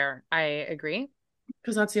 Fair. I agree.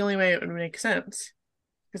 Because that's the only way it would make sense.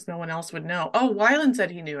 Because no one else would know. Oh, Wyland said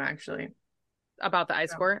he knew, actually. About the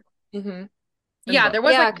ice court. Mm-hmm. Yeah, there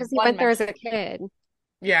was Yeah, like because he one went there as a mention. kid.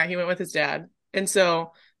 Yeah, he went with his dad. And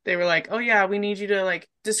so they were like, oh yeah, we need you to like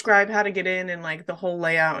describe how to get in and like the whole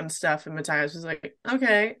layout and stuff. And Matthias was like,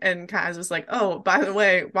 okay. And Kaz was like, oh, by the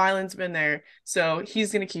way, Wyland's been there, so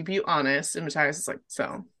he's gonna keep you honest. And Matthias is like,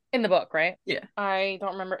 so In the book, right? Yeah. I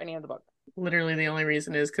don't remember any of the book. literally the only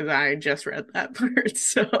reason is because I just read that part.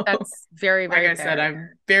 So That's very, like very I said, fair. I'm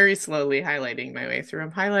very slowly highlighting my way through.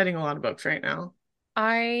 I'm highlighting a lot of books right now.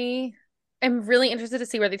 I am really interested to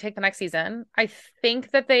see where they take the next season. I think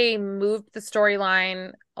that they moved the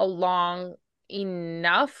storyline along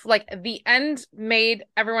enough. Like the end made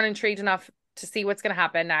everyone intrigued enough to see what's going to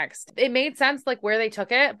happen next. It made sense like where they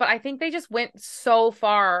took it, but I think they just went so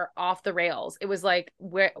far off the rails. It was like,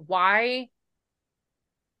 why?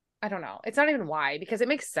 I don't know. It's not even why, because it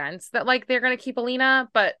makes sense that like they're going to keep Alina,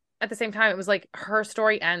 but at the same time, it was like her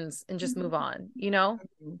story ends and just move on, you know?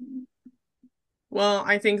 Well,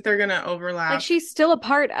 I think they're gonna overlap. Like she's still a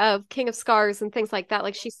part of King of Scars and things like that.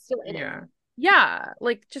 Like she's still in it. Yeah. Yeah,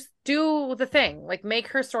 like just do the thing, like make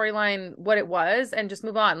her storyline what it was and just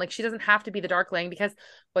move on. Like she doesn't have to be the Darkling, because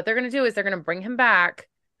what they're going to do is they're going to bring him back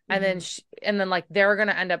and then like they're going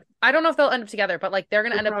to end up, I don't know if they'll end up together, but like they're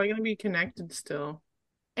going to end up probably gonna be connected still.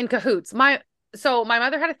 in cahoots. My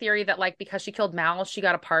mother had a theory that like because she killed Mal, she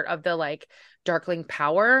got a part of the like Darkling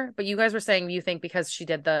power, but you guys were saying you think because she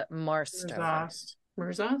did the Murzost?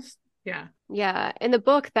 Yeah. Yeah. In the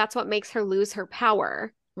book, that's what makes her lose her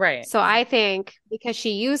power. right. So I think because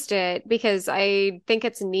she used it, because I think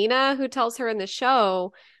it's Nina who tells her in the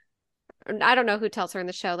show, I don't know who tells her in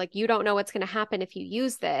the show, like, you don't know what's going to happen if you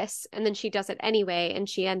use this. And then she does it anyway. And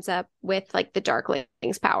she ends up with like the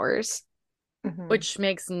Darkling's powers. Which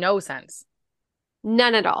makes no sense.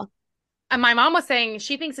 None at all. And my mom was saying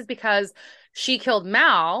she thinks it's because she killed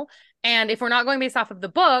Mal. And if we're not going based off of the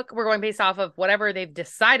book, we're going based off of whatever they've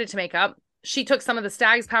decided to make up. She took some of the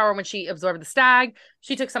stag's power when she absorbed the stag.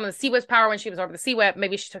 She took some of the sea whip's power when she absorbed the sea whip.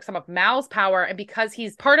 Maybe she took some of Mal's power. And because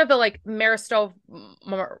he's part of the like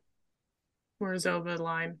Morozova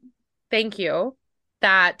line. Thank you.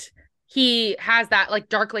 That he has that like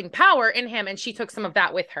darkling power in him, and she took some of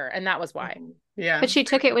that with her, and that was why. Yeah. But she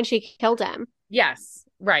took it when she killed him. Yes,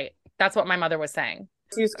 right. That's what my mother was saying.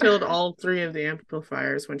 She's killed all 3 of the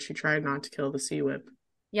amplifiers when she tried not to kill the Sea Whip.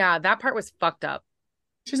 Yeah, that part was fucked up.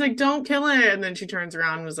 She's like, don't kill it. And then she turns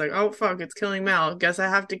around and was like, oh, fuck, it's killing Mel. Guess I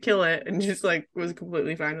have to kill it. And just like was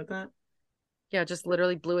completely fine with that. Yeah, just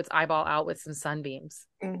literally blew its eyeball out with some sunbeams.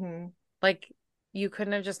 Mm-hmm. Like, you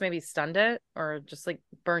couldn't have just maybe stunned it or just like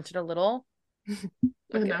burnt it a little.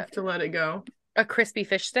 Like Enough to let it go. A crispy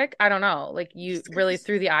fish stick. I don't know. Like, you really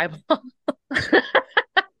threw the eyeball.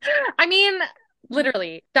 I mean,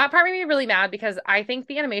 literally, that part made me really mad because I think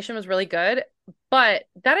the animation was really good, but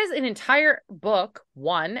that is an entire book,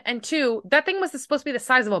 1, and 2, that thing was supposed to be the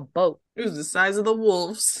size of a boat. It was the size of the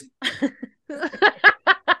wolves.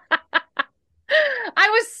 I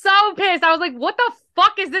was so pissed. I was like, what the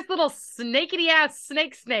fuck is this little snakety ass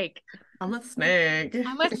snake? I'm a snake.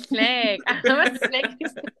 I'm a snake. I'm a snake.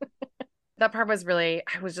 That part was really,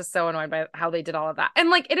 I was just so annoyed by how they did all of that. And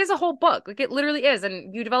like, it is a whole book. Like, it literally is.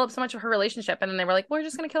 And you develop so much of her relationship. And then they were like, we're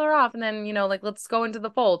just going to kill her off. And then, you know, like, let's go into the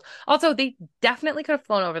fold. Also, they definitely could have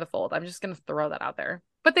flown over the fold. I'm just going to throw that out there.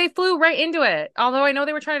 But they flew right into it. Although I know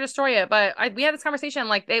they were trying to destroy it. But we had this conversation.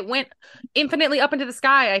 Like, it went infinitely up into the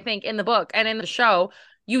sky, I think, in the book. And in the show,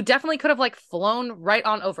 you definitely could have like flown right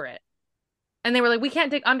on over it. And they were like, we can't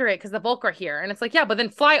dig under it because the Volk are here. And it's like, yeah, but then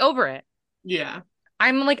fly over it. Yeah.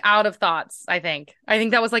 I'm like out of thoughts, I think. I think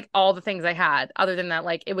that was like all the things I had. Other than that,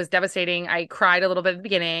 like, it was devastating. I cried a little bit at the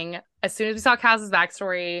beginning. As soon as we saw Kaz's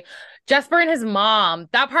backstory, Jesper and his mom,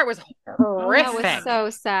 that part was horrific. That was so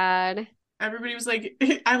sad. Everybody was like,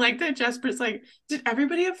 I like that Jesper's like, did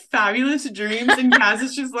everybody have fabulous dreams? And Kaz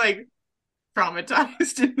is just like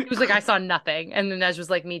traumatized. He was like, I saw nothing. And then Nej was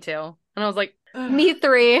like, me too. And I was like, Me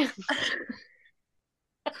 3.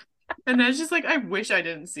 And then it's just like, I wish I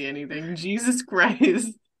didn't see anything. Jesus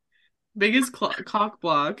Christ. Biggest cock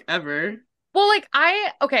block ever. well, like,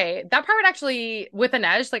 okay, that part actually, with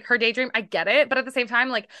Inej, like, her daydream, I get it. But at the same time,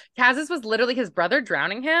 like, Kaz's was literally his brother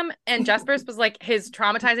drowning him. And Jesper's was, like, his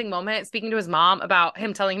traumatizing moment speaking to his mom about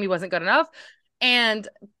him telling him he wasn't good enough. And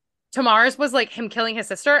Tamar's was, like, him killing his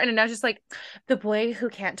sister. And Inej just like, the boy who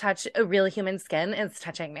can't touch a real human skin is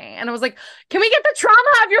touching me. And I was like, can we get the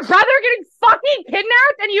trauma of your brother getting fucking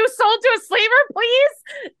kidnapped and you sold to a slaver,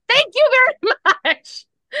 please? Thank you very much.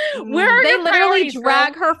 Where are They your literally priorities,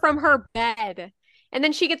 drag bro? her from her bed. And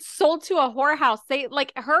then she gets sold to a whorehouse. They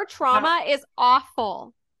like her trauma is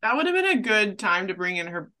awful. That would have been a good time to bring in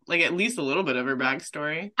her, like, at least a little bit of her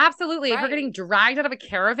backstory. Absolutely. Her Right. getting dragged out of a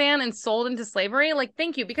caravan and sold into slavery. Like,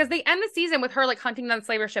 thank you. Because they end the season with her like hunting down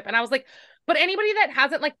slave ship. And I was like, but anybody that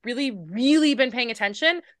hasn't like really, really been paying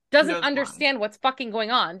attention doesn't Knows why. understand what's fucking going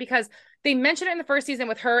on. Because they mentioned it in the first season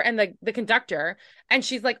with her and the conductor. And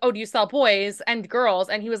she's like, oh, do you sell boys and girls?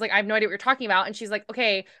 And he was like, I have no idea what you're talking about. And she's like,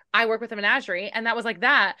 okay, I work with a menagerie. And that was like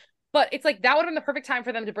that. But it's like, that would have been the perfect time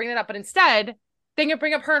for them to bring that up. But instead, they can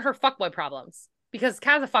bring up her and her fuckboy problems. Because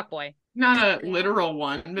Kaz a fuckboy. Not a literal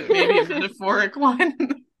one, but maybe a metaphoric one.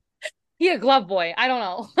 He a glove boy. I don't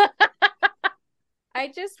know. I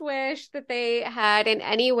just wish that they had in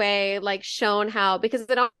any way like shown how, because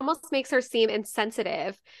it almost makes her seem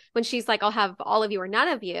insensitive when she's like, I'll have all of you or none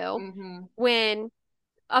of you. Mm-hmm. When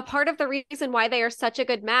a part of the reason why they are such a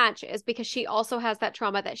good match is because she also has that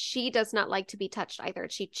trauma that she does not like to be touched either.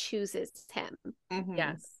 She chooses him. Mm-hmm.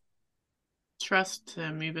 Yes. Trust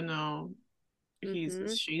him, even though he's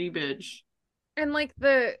a shady bitch. And like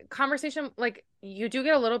the conversation, like you do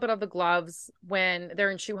get a little bit of the gloves when they're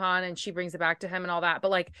in Shuhan and she brings it back to him and all that. But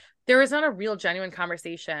like there is not a real genuine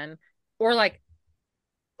conversation. Or like,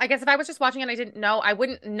 I guess if I was just watching and I didn't know, I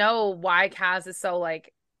wouldn't know why Kaz is so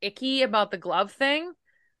like icky about the glove thing.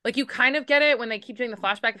 Like you kind of get it when they keep doing the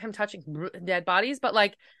flashback of him touching dead bodies, but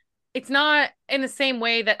like it's not in the same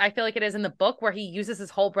way that I feel like it is in the book where he uses his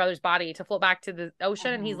whole brother's body to float back to the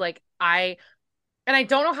ocean. And he's like, and I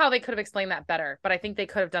don't know how they could have explained that better, but I think they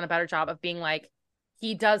could have done a better job of being like,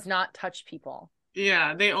 he does not touch people.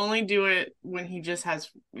 Yeah, they only do it when he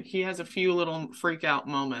has a few little freak out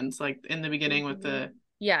moments, like in the beginning with the,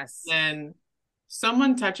 Yes. then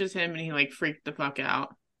someone touches him and he like freaked the fuck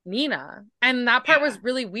out. Nina. And that part was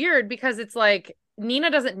really weird because it's like,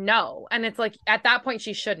 Nina doesn't know. And it's like, at that point,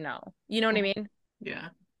 she should know. You know what I mean? Yeah.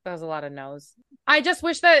 That was a lot of no's. I just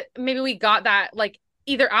wish that maybe we got that like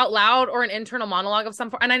either out loud or an internal monologue of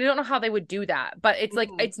some form. And I don't know how they would do that, but it's like,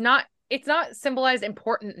 it's not symbolized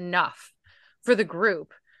important enough for the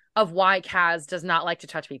group of why Kaz does not like to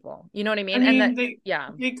touch people. You know what I mean? I mean, and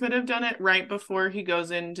that, they could have done it right before he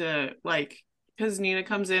goes into like, because Nina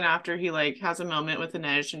comes in after he like has a moment with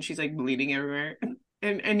Inej and she's like bleeding everywhere.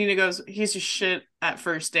 And Nina goes, he's just shit at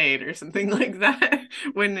first aid or something like that.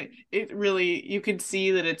 When it really, you could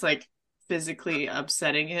see that it's like physically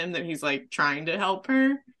upsetting him that he's like trying to help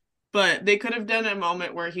her. But they could have done a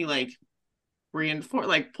moment where he like reinforced,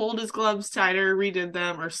 like pulled his gloves tighter, redid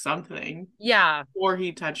them or something. Yeah. Or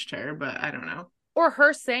he touched her, but I don't know. Or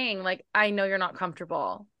her saying like, I know you're not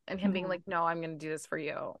comfortable. And him being like, no, I'm going to do this for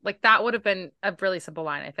you. Like that would have been a really simple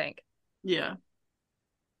line, I think. Yeah.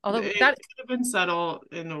 Although it that could have been subtle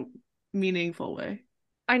in a meaningful way.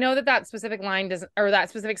 I know that specific line doesn't, or that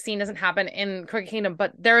specific scene doesn't happen in Crooked Kingdom,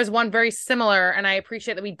 but there is one very similar, and I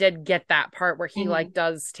appreciate that we did get that part where he like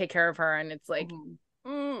does take care of her, and it's like,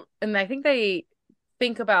 and I think they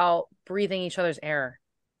think about breathing each other's air.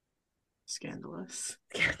 Scandalous.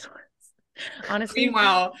 Honestly.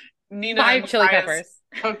 Meanwhile, Nina 5 and chili Matthias peppers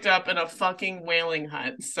hooked up in a fucking whaling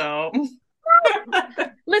hut. So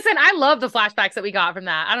listen, I love the flashbacks that we got from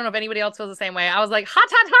that. I don't know if anybody else feels the same way. I was like, hot,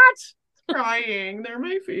 hot, hot. Crying. They're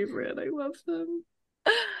my favorite. I love them.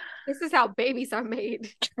 This is how babies are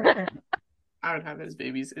made. I would have his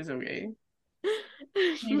babies. Is okay.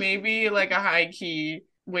 He may be like a high key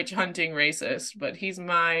witch hunting racist, but he's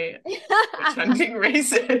my witch hunting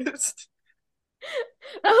racist.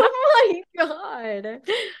 Oh my god.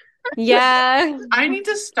 Yeah. I need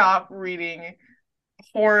to stop reading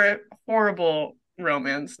horrible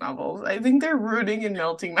romance novels. I think they're rooting and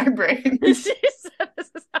melting my brain. This is how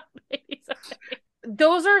babies are made.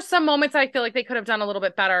 Those are some moments I feel like they could have done a little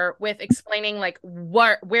bit better with explaining like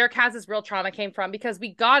where Kaz's real trauma came from, because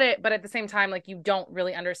we got it, but at the same time, like you don't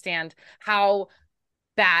really understand how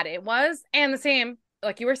bad it was. And the same,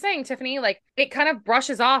 like you were saying, Tiffany, like it kind of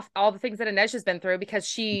brushes off all the things that Inej has been through because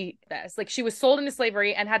she was sold into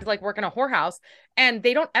slavery and had to like work in a whorehouse, and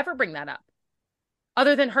they don't ever bring that up.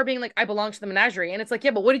 Other than her being like, I belong to the menagerie. And it's like,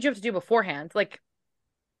 yeah, but what did you have to do beforehand? Like,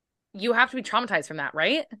 you have to be traumatized from that,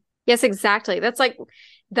 right? Yes, exactly.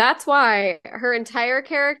 That's why her entire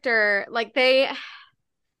character, like they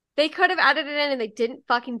could have added it in and they didn't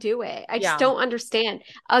fucking do it. I just don't understand.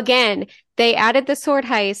 Again, they added the sword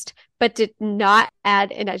heist, but did not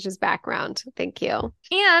add Inej's background. Thank you.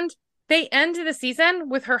 And they ended the season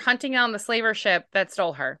with her hunting down the slaver ship that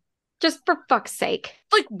stole her. Just for fuck's sake.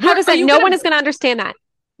 Like, how does that? No one is going to understand that.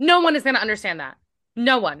 No one is going to understand that.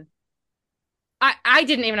 No one. I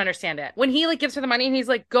didn't even understand it. When he like gives her the money and he's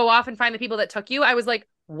like, go off and find the people that took you. I was like,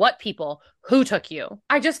 what people? Who took you?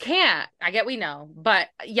 I just can't. I get we know. But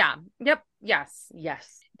yeah. Yep. Yes.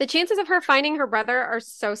 The chances of her finding her brother are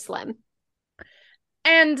so slim.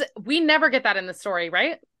 And we never get that in the story,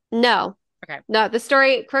 right? No. Okay. No, the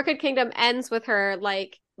story, Crooked Kingdom, ends with her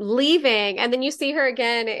like leaving, and then you see her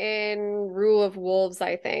again in Rule of Wolves,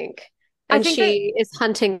 I think. And she is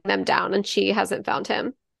hunting them down and she hasn't found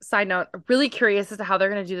him. Side note, really curious as to how they're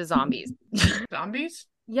going to do the zombies. Zombies?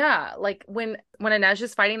 Yeah, like when Inej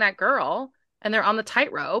is fighting that girl and they're on the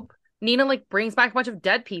tightrope, Nina like brings back a bunch of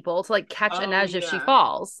dead people to like catch Inej if she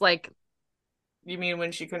falls. Like, you mean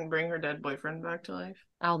when she couldn't bring her dead boyfriend back to life?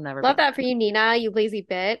 I'll never love that for you, Nina, you lazy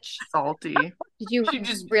bitch. Salty. Did you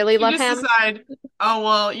really love him? Decide, oh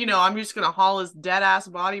well, I'm just gonna haul his dead ass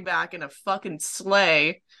body back in a fucking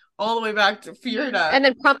sleigh all the way back to Fjerda, and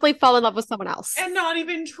then promptly fall in love with someone else, and not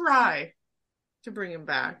even try to bring him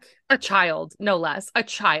back. A child, no less. A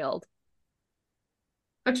child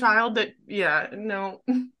that, no.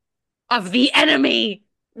 Of the enemy.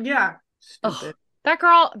 Yeah. Ugh, that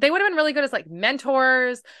girl, they would have been really good as like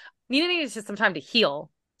mentors. Nina needed just some time to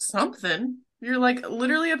heal. Something. You're like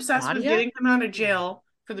literally obsessed with getting him out of jail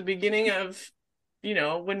for the beginning of,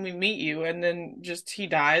 when we meet you, and then just he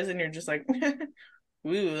dies and you're just like,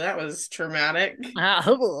 ooh, that was traumatic.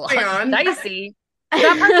 Oh, dicey.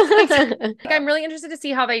 That part, like, I'm really interested to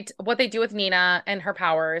see what they do with Nina and her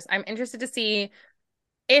powers. I'm interested to see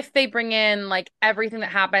if they bring in like everything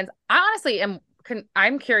that happens. I honestly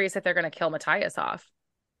I'm curious if they're going to kill Matthias off.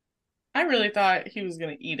 I really thought he was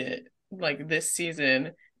going to eat it like this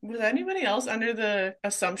season. Was anybody else under the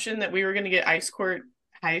assumption that we were going to get Ice Court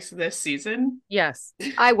Heist this season? Yes.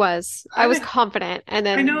 I was confident. And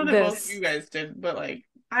then I know that both of you guys did, but like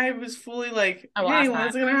I was fully like, hey,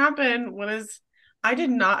 what's going to happen? I did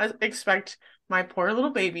not expect my poor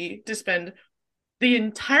little baby to spend the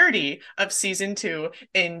entirety of season 2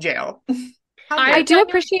 in jail. I do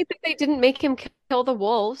appreciate that they didn't make him kill the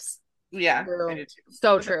wolves. Yeah, I did too.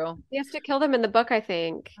 So true. He has to kill them in the book, I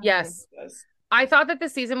think. Yes. I thought that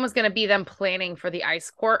this season was going to be them planning for the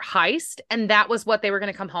Ice Court heist, and that was what they were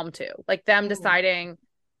going to come home to. Like them deciding,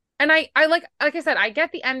 And I like I said, I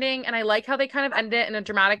get the ending and I like how they kind of end it in a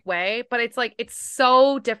dramatic way, but it's like it's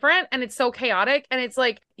so different and it's so chaotic and it's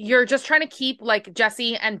like you're just trying to keep like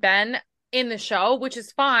Jesse and Ben in the show, which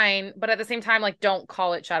is fine, but at the same time, like don't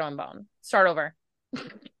call it Shadow and Bone. Start over.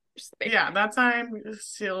 Yeah, that's why I'm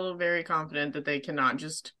still very confident that they cannot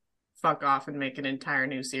just fuck off and make an entire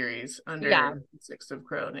new series under the Six of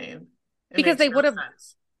Crow name. Because they would have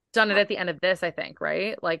done it at the end of this, I think,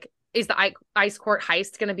 right? Like, is the Ice Court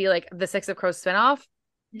heist going to be like the Six of Crows spinoff?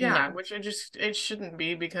 Yeah, no. Which it shouldn't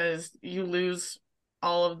be because you lose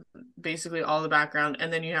basically all the background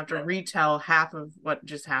and then you have to retell half of what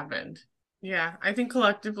just happened. Yeah, I think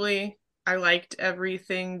collectively I liked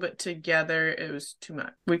everything, but together it was too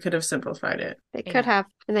much. We could have simplified it. They could have,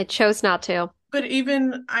 and they chose not to. But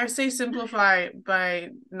even I say simplify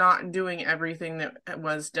by not doing everything that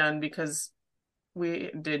was done because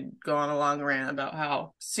we did go on a long rant about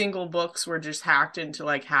how single books were just hacked into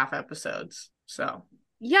like half episodes. So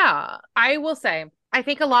yeah, I will say I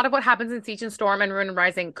think a lot of what happens in Siege and Storm and Ruin and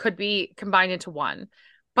Rising could be combined into one.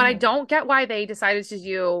 But I don't get why they decided to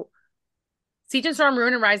do Siege and Storm,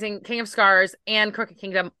 Ruin and Rising, King of Scars, and Crooked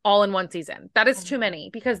Kingdom all in one season. That is too many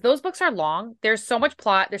because those books are long. There's so much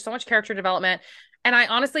plot. There's so much character development. And I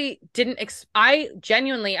honestly didn't, I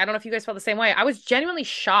don't know if you guys felt the same way. I was genuinely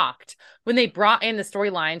shocked when they brought in the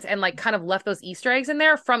storylines and like kind of left those Easter eggs in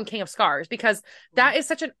there from King of Scars because that is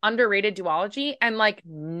such an underrated duology and like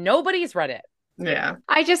nobody's read it. Yeah.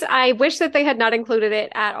 I wish that they had not included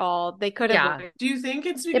it at all. They could have. Yeah. Do you think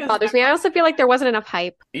it's because it bothers me? I also feel like there wasn't enough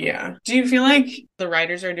hype. Yeah. Do you feel like the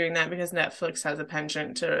writers are doing that because Netflix has a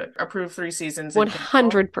penchant to approve 3 seasons?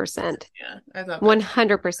 100%. Yeah. I thought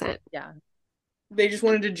 100%. Yeah. They just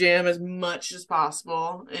wanted to jam as much as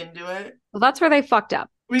possible into it. Well, that's where they fucked up.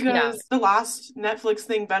 Because the last Netflix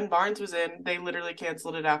thing Ben Barnes was in, they literally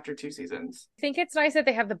canceled it after 2 seasons. I think it's nice that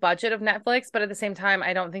they have the budget of Netflix, but at the same time,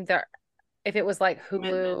 I don't think they're, if it was like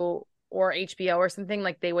Hulu or HBO or something,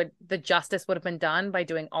 like the justice would have been done by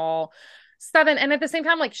doing all 7. And at the same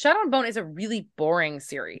time, like Shadow and Bone is a really boring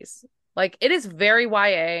series. Like it is very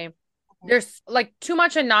YA. There's like too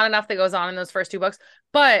much and not enough that goes on in those first 2 books,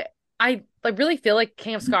 but I like really feel like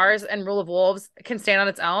King of Scars and Rule of Wolves can stand on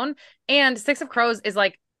its own. And Six of Crows is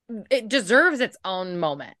like, it deserves its own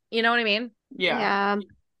moment. You know what I mean? Yeah.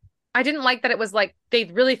 I didn't like that it was like, they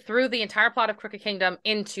really threw the entire plot of Crooked Kingdom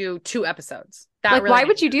into 2 episodes. That like, really why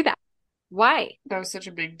would you do that? Why? That was such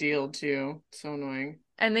a big deal too. So annoying.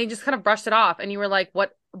 And they just kind of brushed it off. And you were like,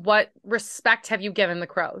 what respect have you given the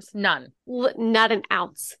Crows? None. Not an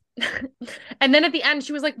ounce. And then at the end,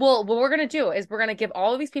 she was like, well, what we're going to do is we're going to give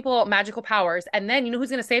all of these people magical powers. And then you know who's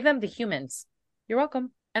going to save them? The humans. You're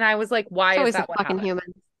welcome. And I was like, why is that what fucking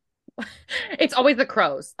humans? It's always the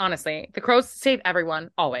Crows, honestly. The Crows save everyone,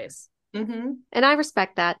 always. Mm-hmm. And I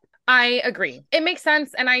respect that. I agree. It makes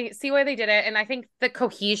sense. And I see why they did it. And I think the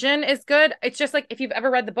cohesion is good. It's just like, if you've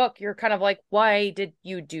ever read the book, you're kind of like, why did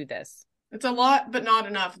you do this? It's a lot, but not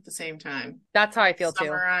enough at the same time. That's how I feel too.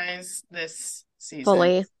 Summarize this season.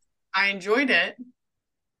 Fully. I enjoyed it,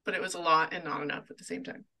 but it was a lot and not enough at the same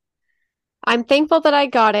time. I'm thankful that I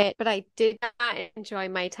got it, but I did not enjoy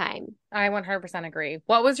my time. I 100% agree.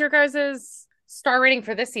 What was your guys' star rating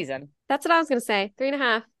for this season? That's what I was going to say.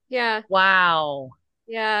 3.5. Yeah. Wow.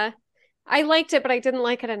 Yeah. I liked it, but I didn't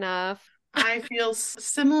like it enough. I feel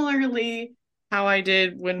similarly how I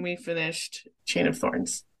did when we finished Chain of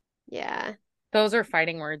Thorns. Yeah. Those are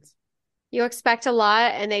fighting words. You expect a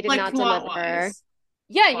lot and they did not deliver. Wise.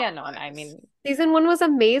 Yeah, no, I mean, season 1 was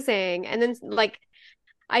amazing. And then like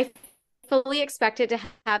I fully expected to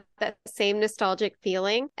have that same nostalgic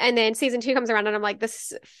feeling. And then season 2 comes around and I'm like,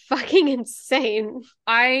 this is fucking insane.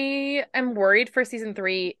 I am worried for season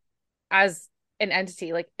 3 as an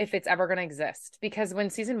entity, like if it's ever going to exist. Because when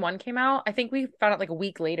season 1 came out, I think we found out like a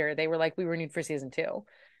week later, they were like, we renewed for season 2.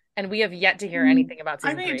 And we have yet to hear anything about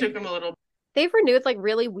season 3. I think it took them a little. They've renewed like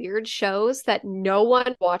really weird shows that no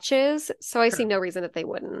one watches. So I see no reason that they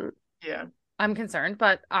wouldn't. Yeah. I'm concerned,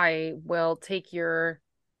 but I will take your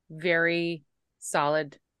very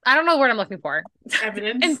solid, I don't know the word I'm looking for.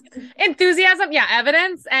 Evidence. Enthusiasm. Yeah,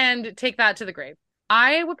 evidence, and take that to the grave.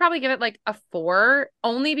 I would probably give it like a 4,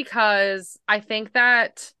 only because I think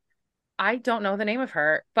that, I don't know the name of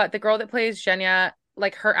her, but the girl that plays Genya,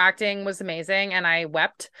 like her acting was amazing and I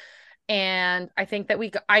wept. And I think that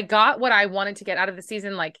I got what I wanted to get out of the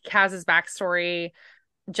season, like Kaz's backstory.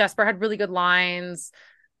 Jesper had really good lines.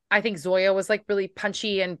 I think Zoya was like really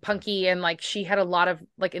punchy and punky and like she had a lot of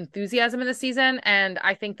like enthusiasm in the season. And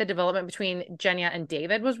I think the development between Genya and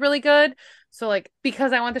David was really good. So like,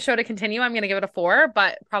 because I want the show to continue, I'm going to give it a 4,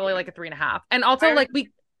 but probably like a 3.5. And also like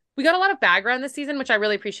We got a lot of background this season, which I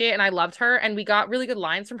really appreciate, and I loved her, and we got really good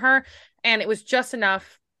lines from her, and it was just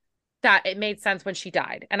enough that it made sense when she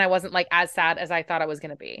died, and I wasn't like as sad as I thought I was going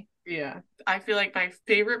to be. Yeah, I feel like my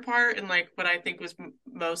favorite part and like what I think was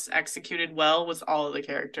most executed well was all of the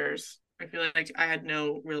characters. I feel like I had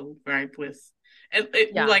no real gripe with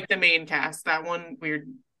it like the main cast. That one weird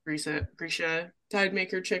Grisha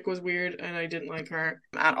Tidemaker chick was weird, and I didn't like her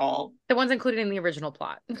at all. The ones included in the original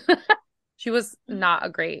plot. She was not a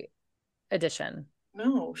great addition.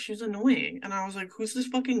 No, she's annoying. And I was like, who's this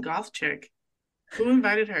fucking goth chick? Who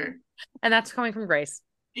invited her? And that's coming from Grace.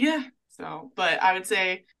 Yeah. So, but I would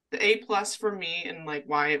say the A+ for me, and like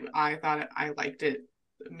why I thought I liked it,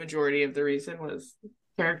 the majority of the reason was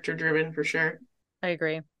character driven for sure. I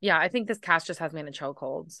agree. Yeah, I think this cast just has me in a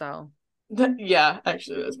chokehold. So yeah,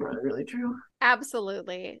 actually that's probably really true.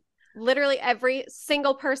 Absolutely. Literally every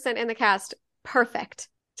single person in the cast, perfect.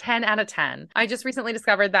 10 out of 10. I just recently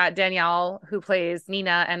discovered that Danielle, who plays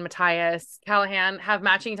Nina, and Matthias Callahan have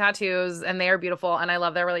matching tattoos, and they are beautiful, and I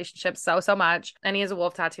love their relationship so much. And he has a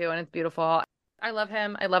wolf tattoo, and it's beautiful. I love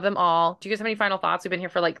him. I love them all. Do you guys have any final thoughts? We've been here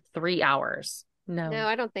for like 3 hours. No,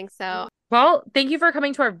 I don't think so. Well, thank you for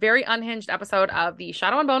coming to our very unhinged episode of the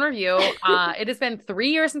Shadow and Bone review. It has been 3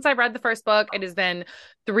 years since I've read the first book. It has been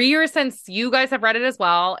 3 years since you guys have read it as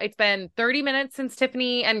well. It's been 30 minutes since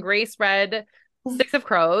Tiffany and Grace read Six of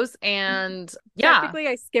Crows, and yeah, technically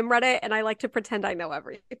I skim read it, and I like to pretend I know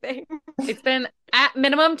everything. It's been at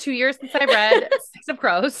minimum 2 years since I read Six of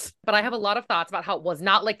Crows, but I have a lot of thoughts about how it was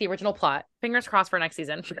not like the original plot. Fingers crossed for next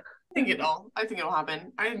season. I think it'll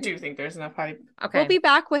happen. I do think there's enough hype. Okay, we'll be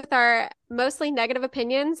back with our mostly negative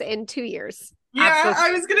opinions in 2 years. Yeah, Absolutely.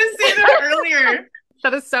 I was gonna say that earlier.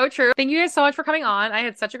 That is so true. Thank you guys so much for coming on. I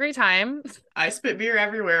had such a great time. I spit beer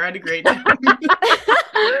everywhere. I had a great time.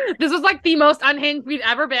 This was like the most unhinged we've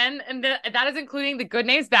ever been, and that is including the Good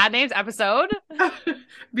Names, Bad Names episode.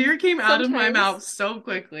 Beer came out of my mouth so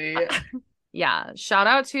quickly. Yeah. Shout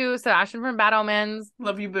out to Sebastian from Bad Omens.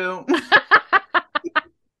 Love you, boo.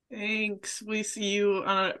 Thanks. We see you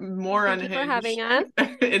on a more unhinged. Thank you for having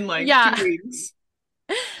us. In like 2 weeks.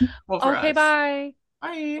 Well, for okay, us. bye.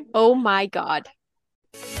 Bye. Oh my God.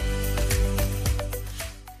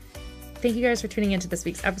 Thank you guys for tuning into this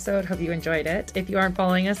week's episode. Hope you enjoyed it. If you aren't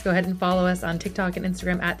following us, go ahead and follow us on TikTok and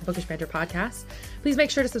Instagram at the Bookish Banter Podcast. Please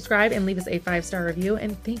make sure to subscribe and leave us a 5-star review.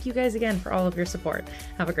 And thank you guys again for all of your support.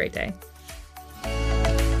 Have a great day.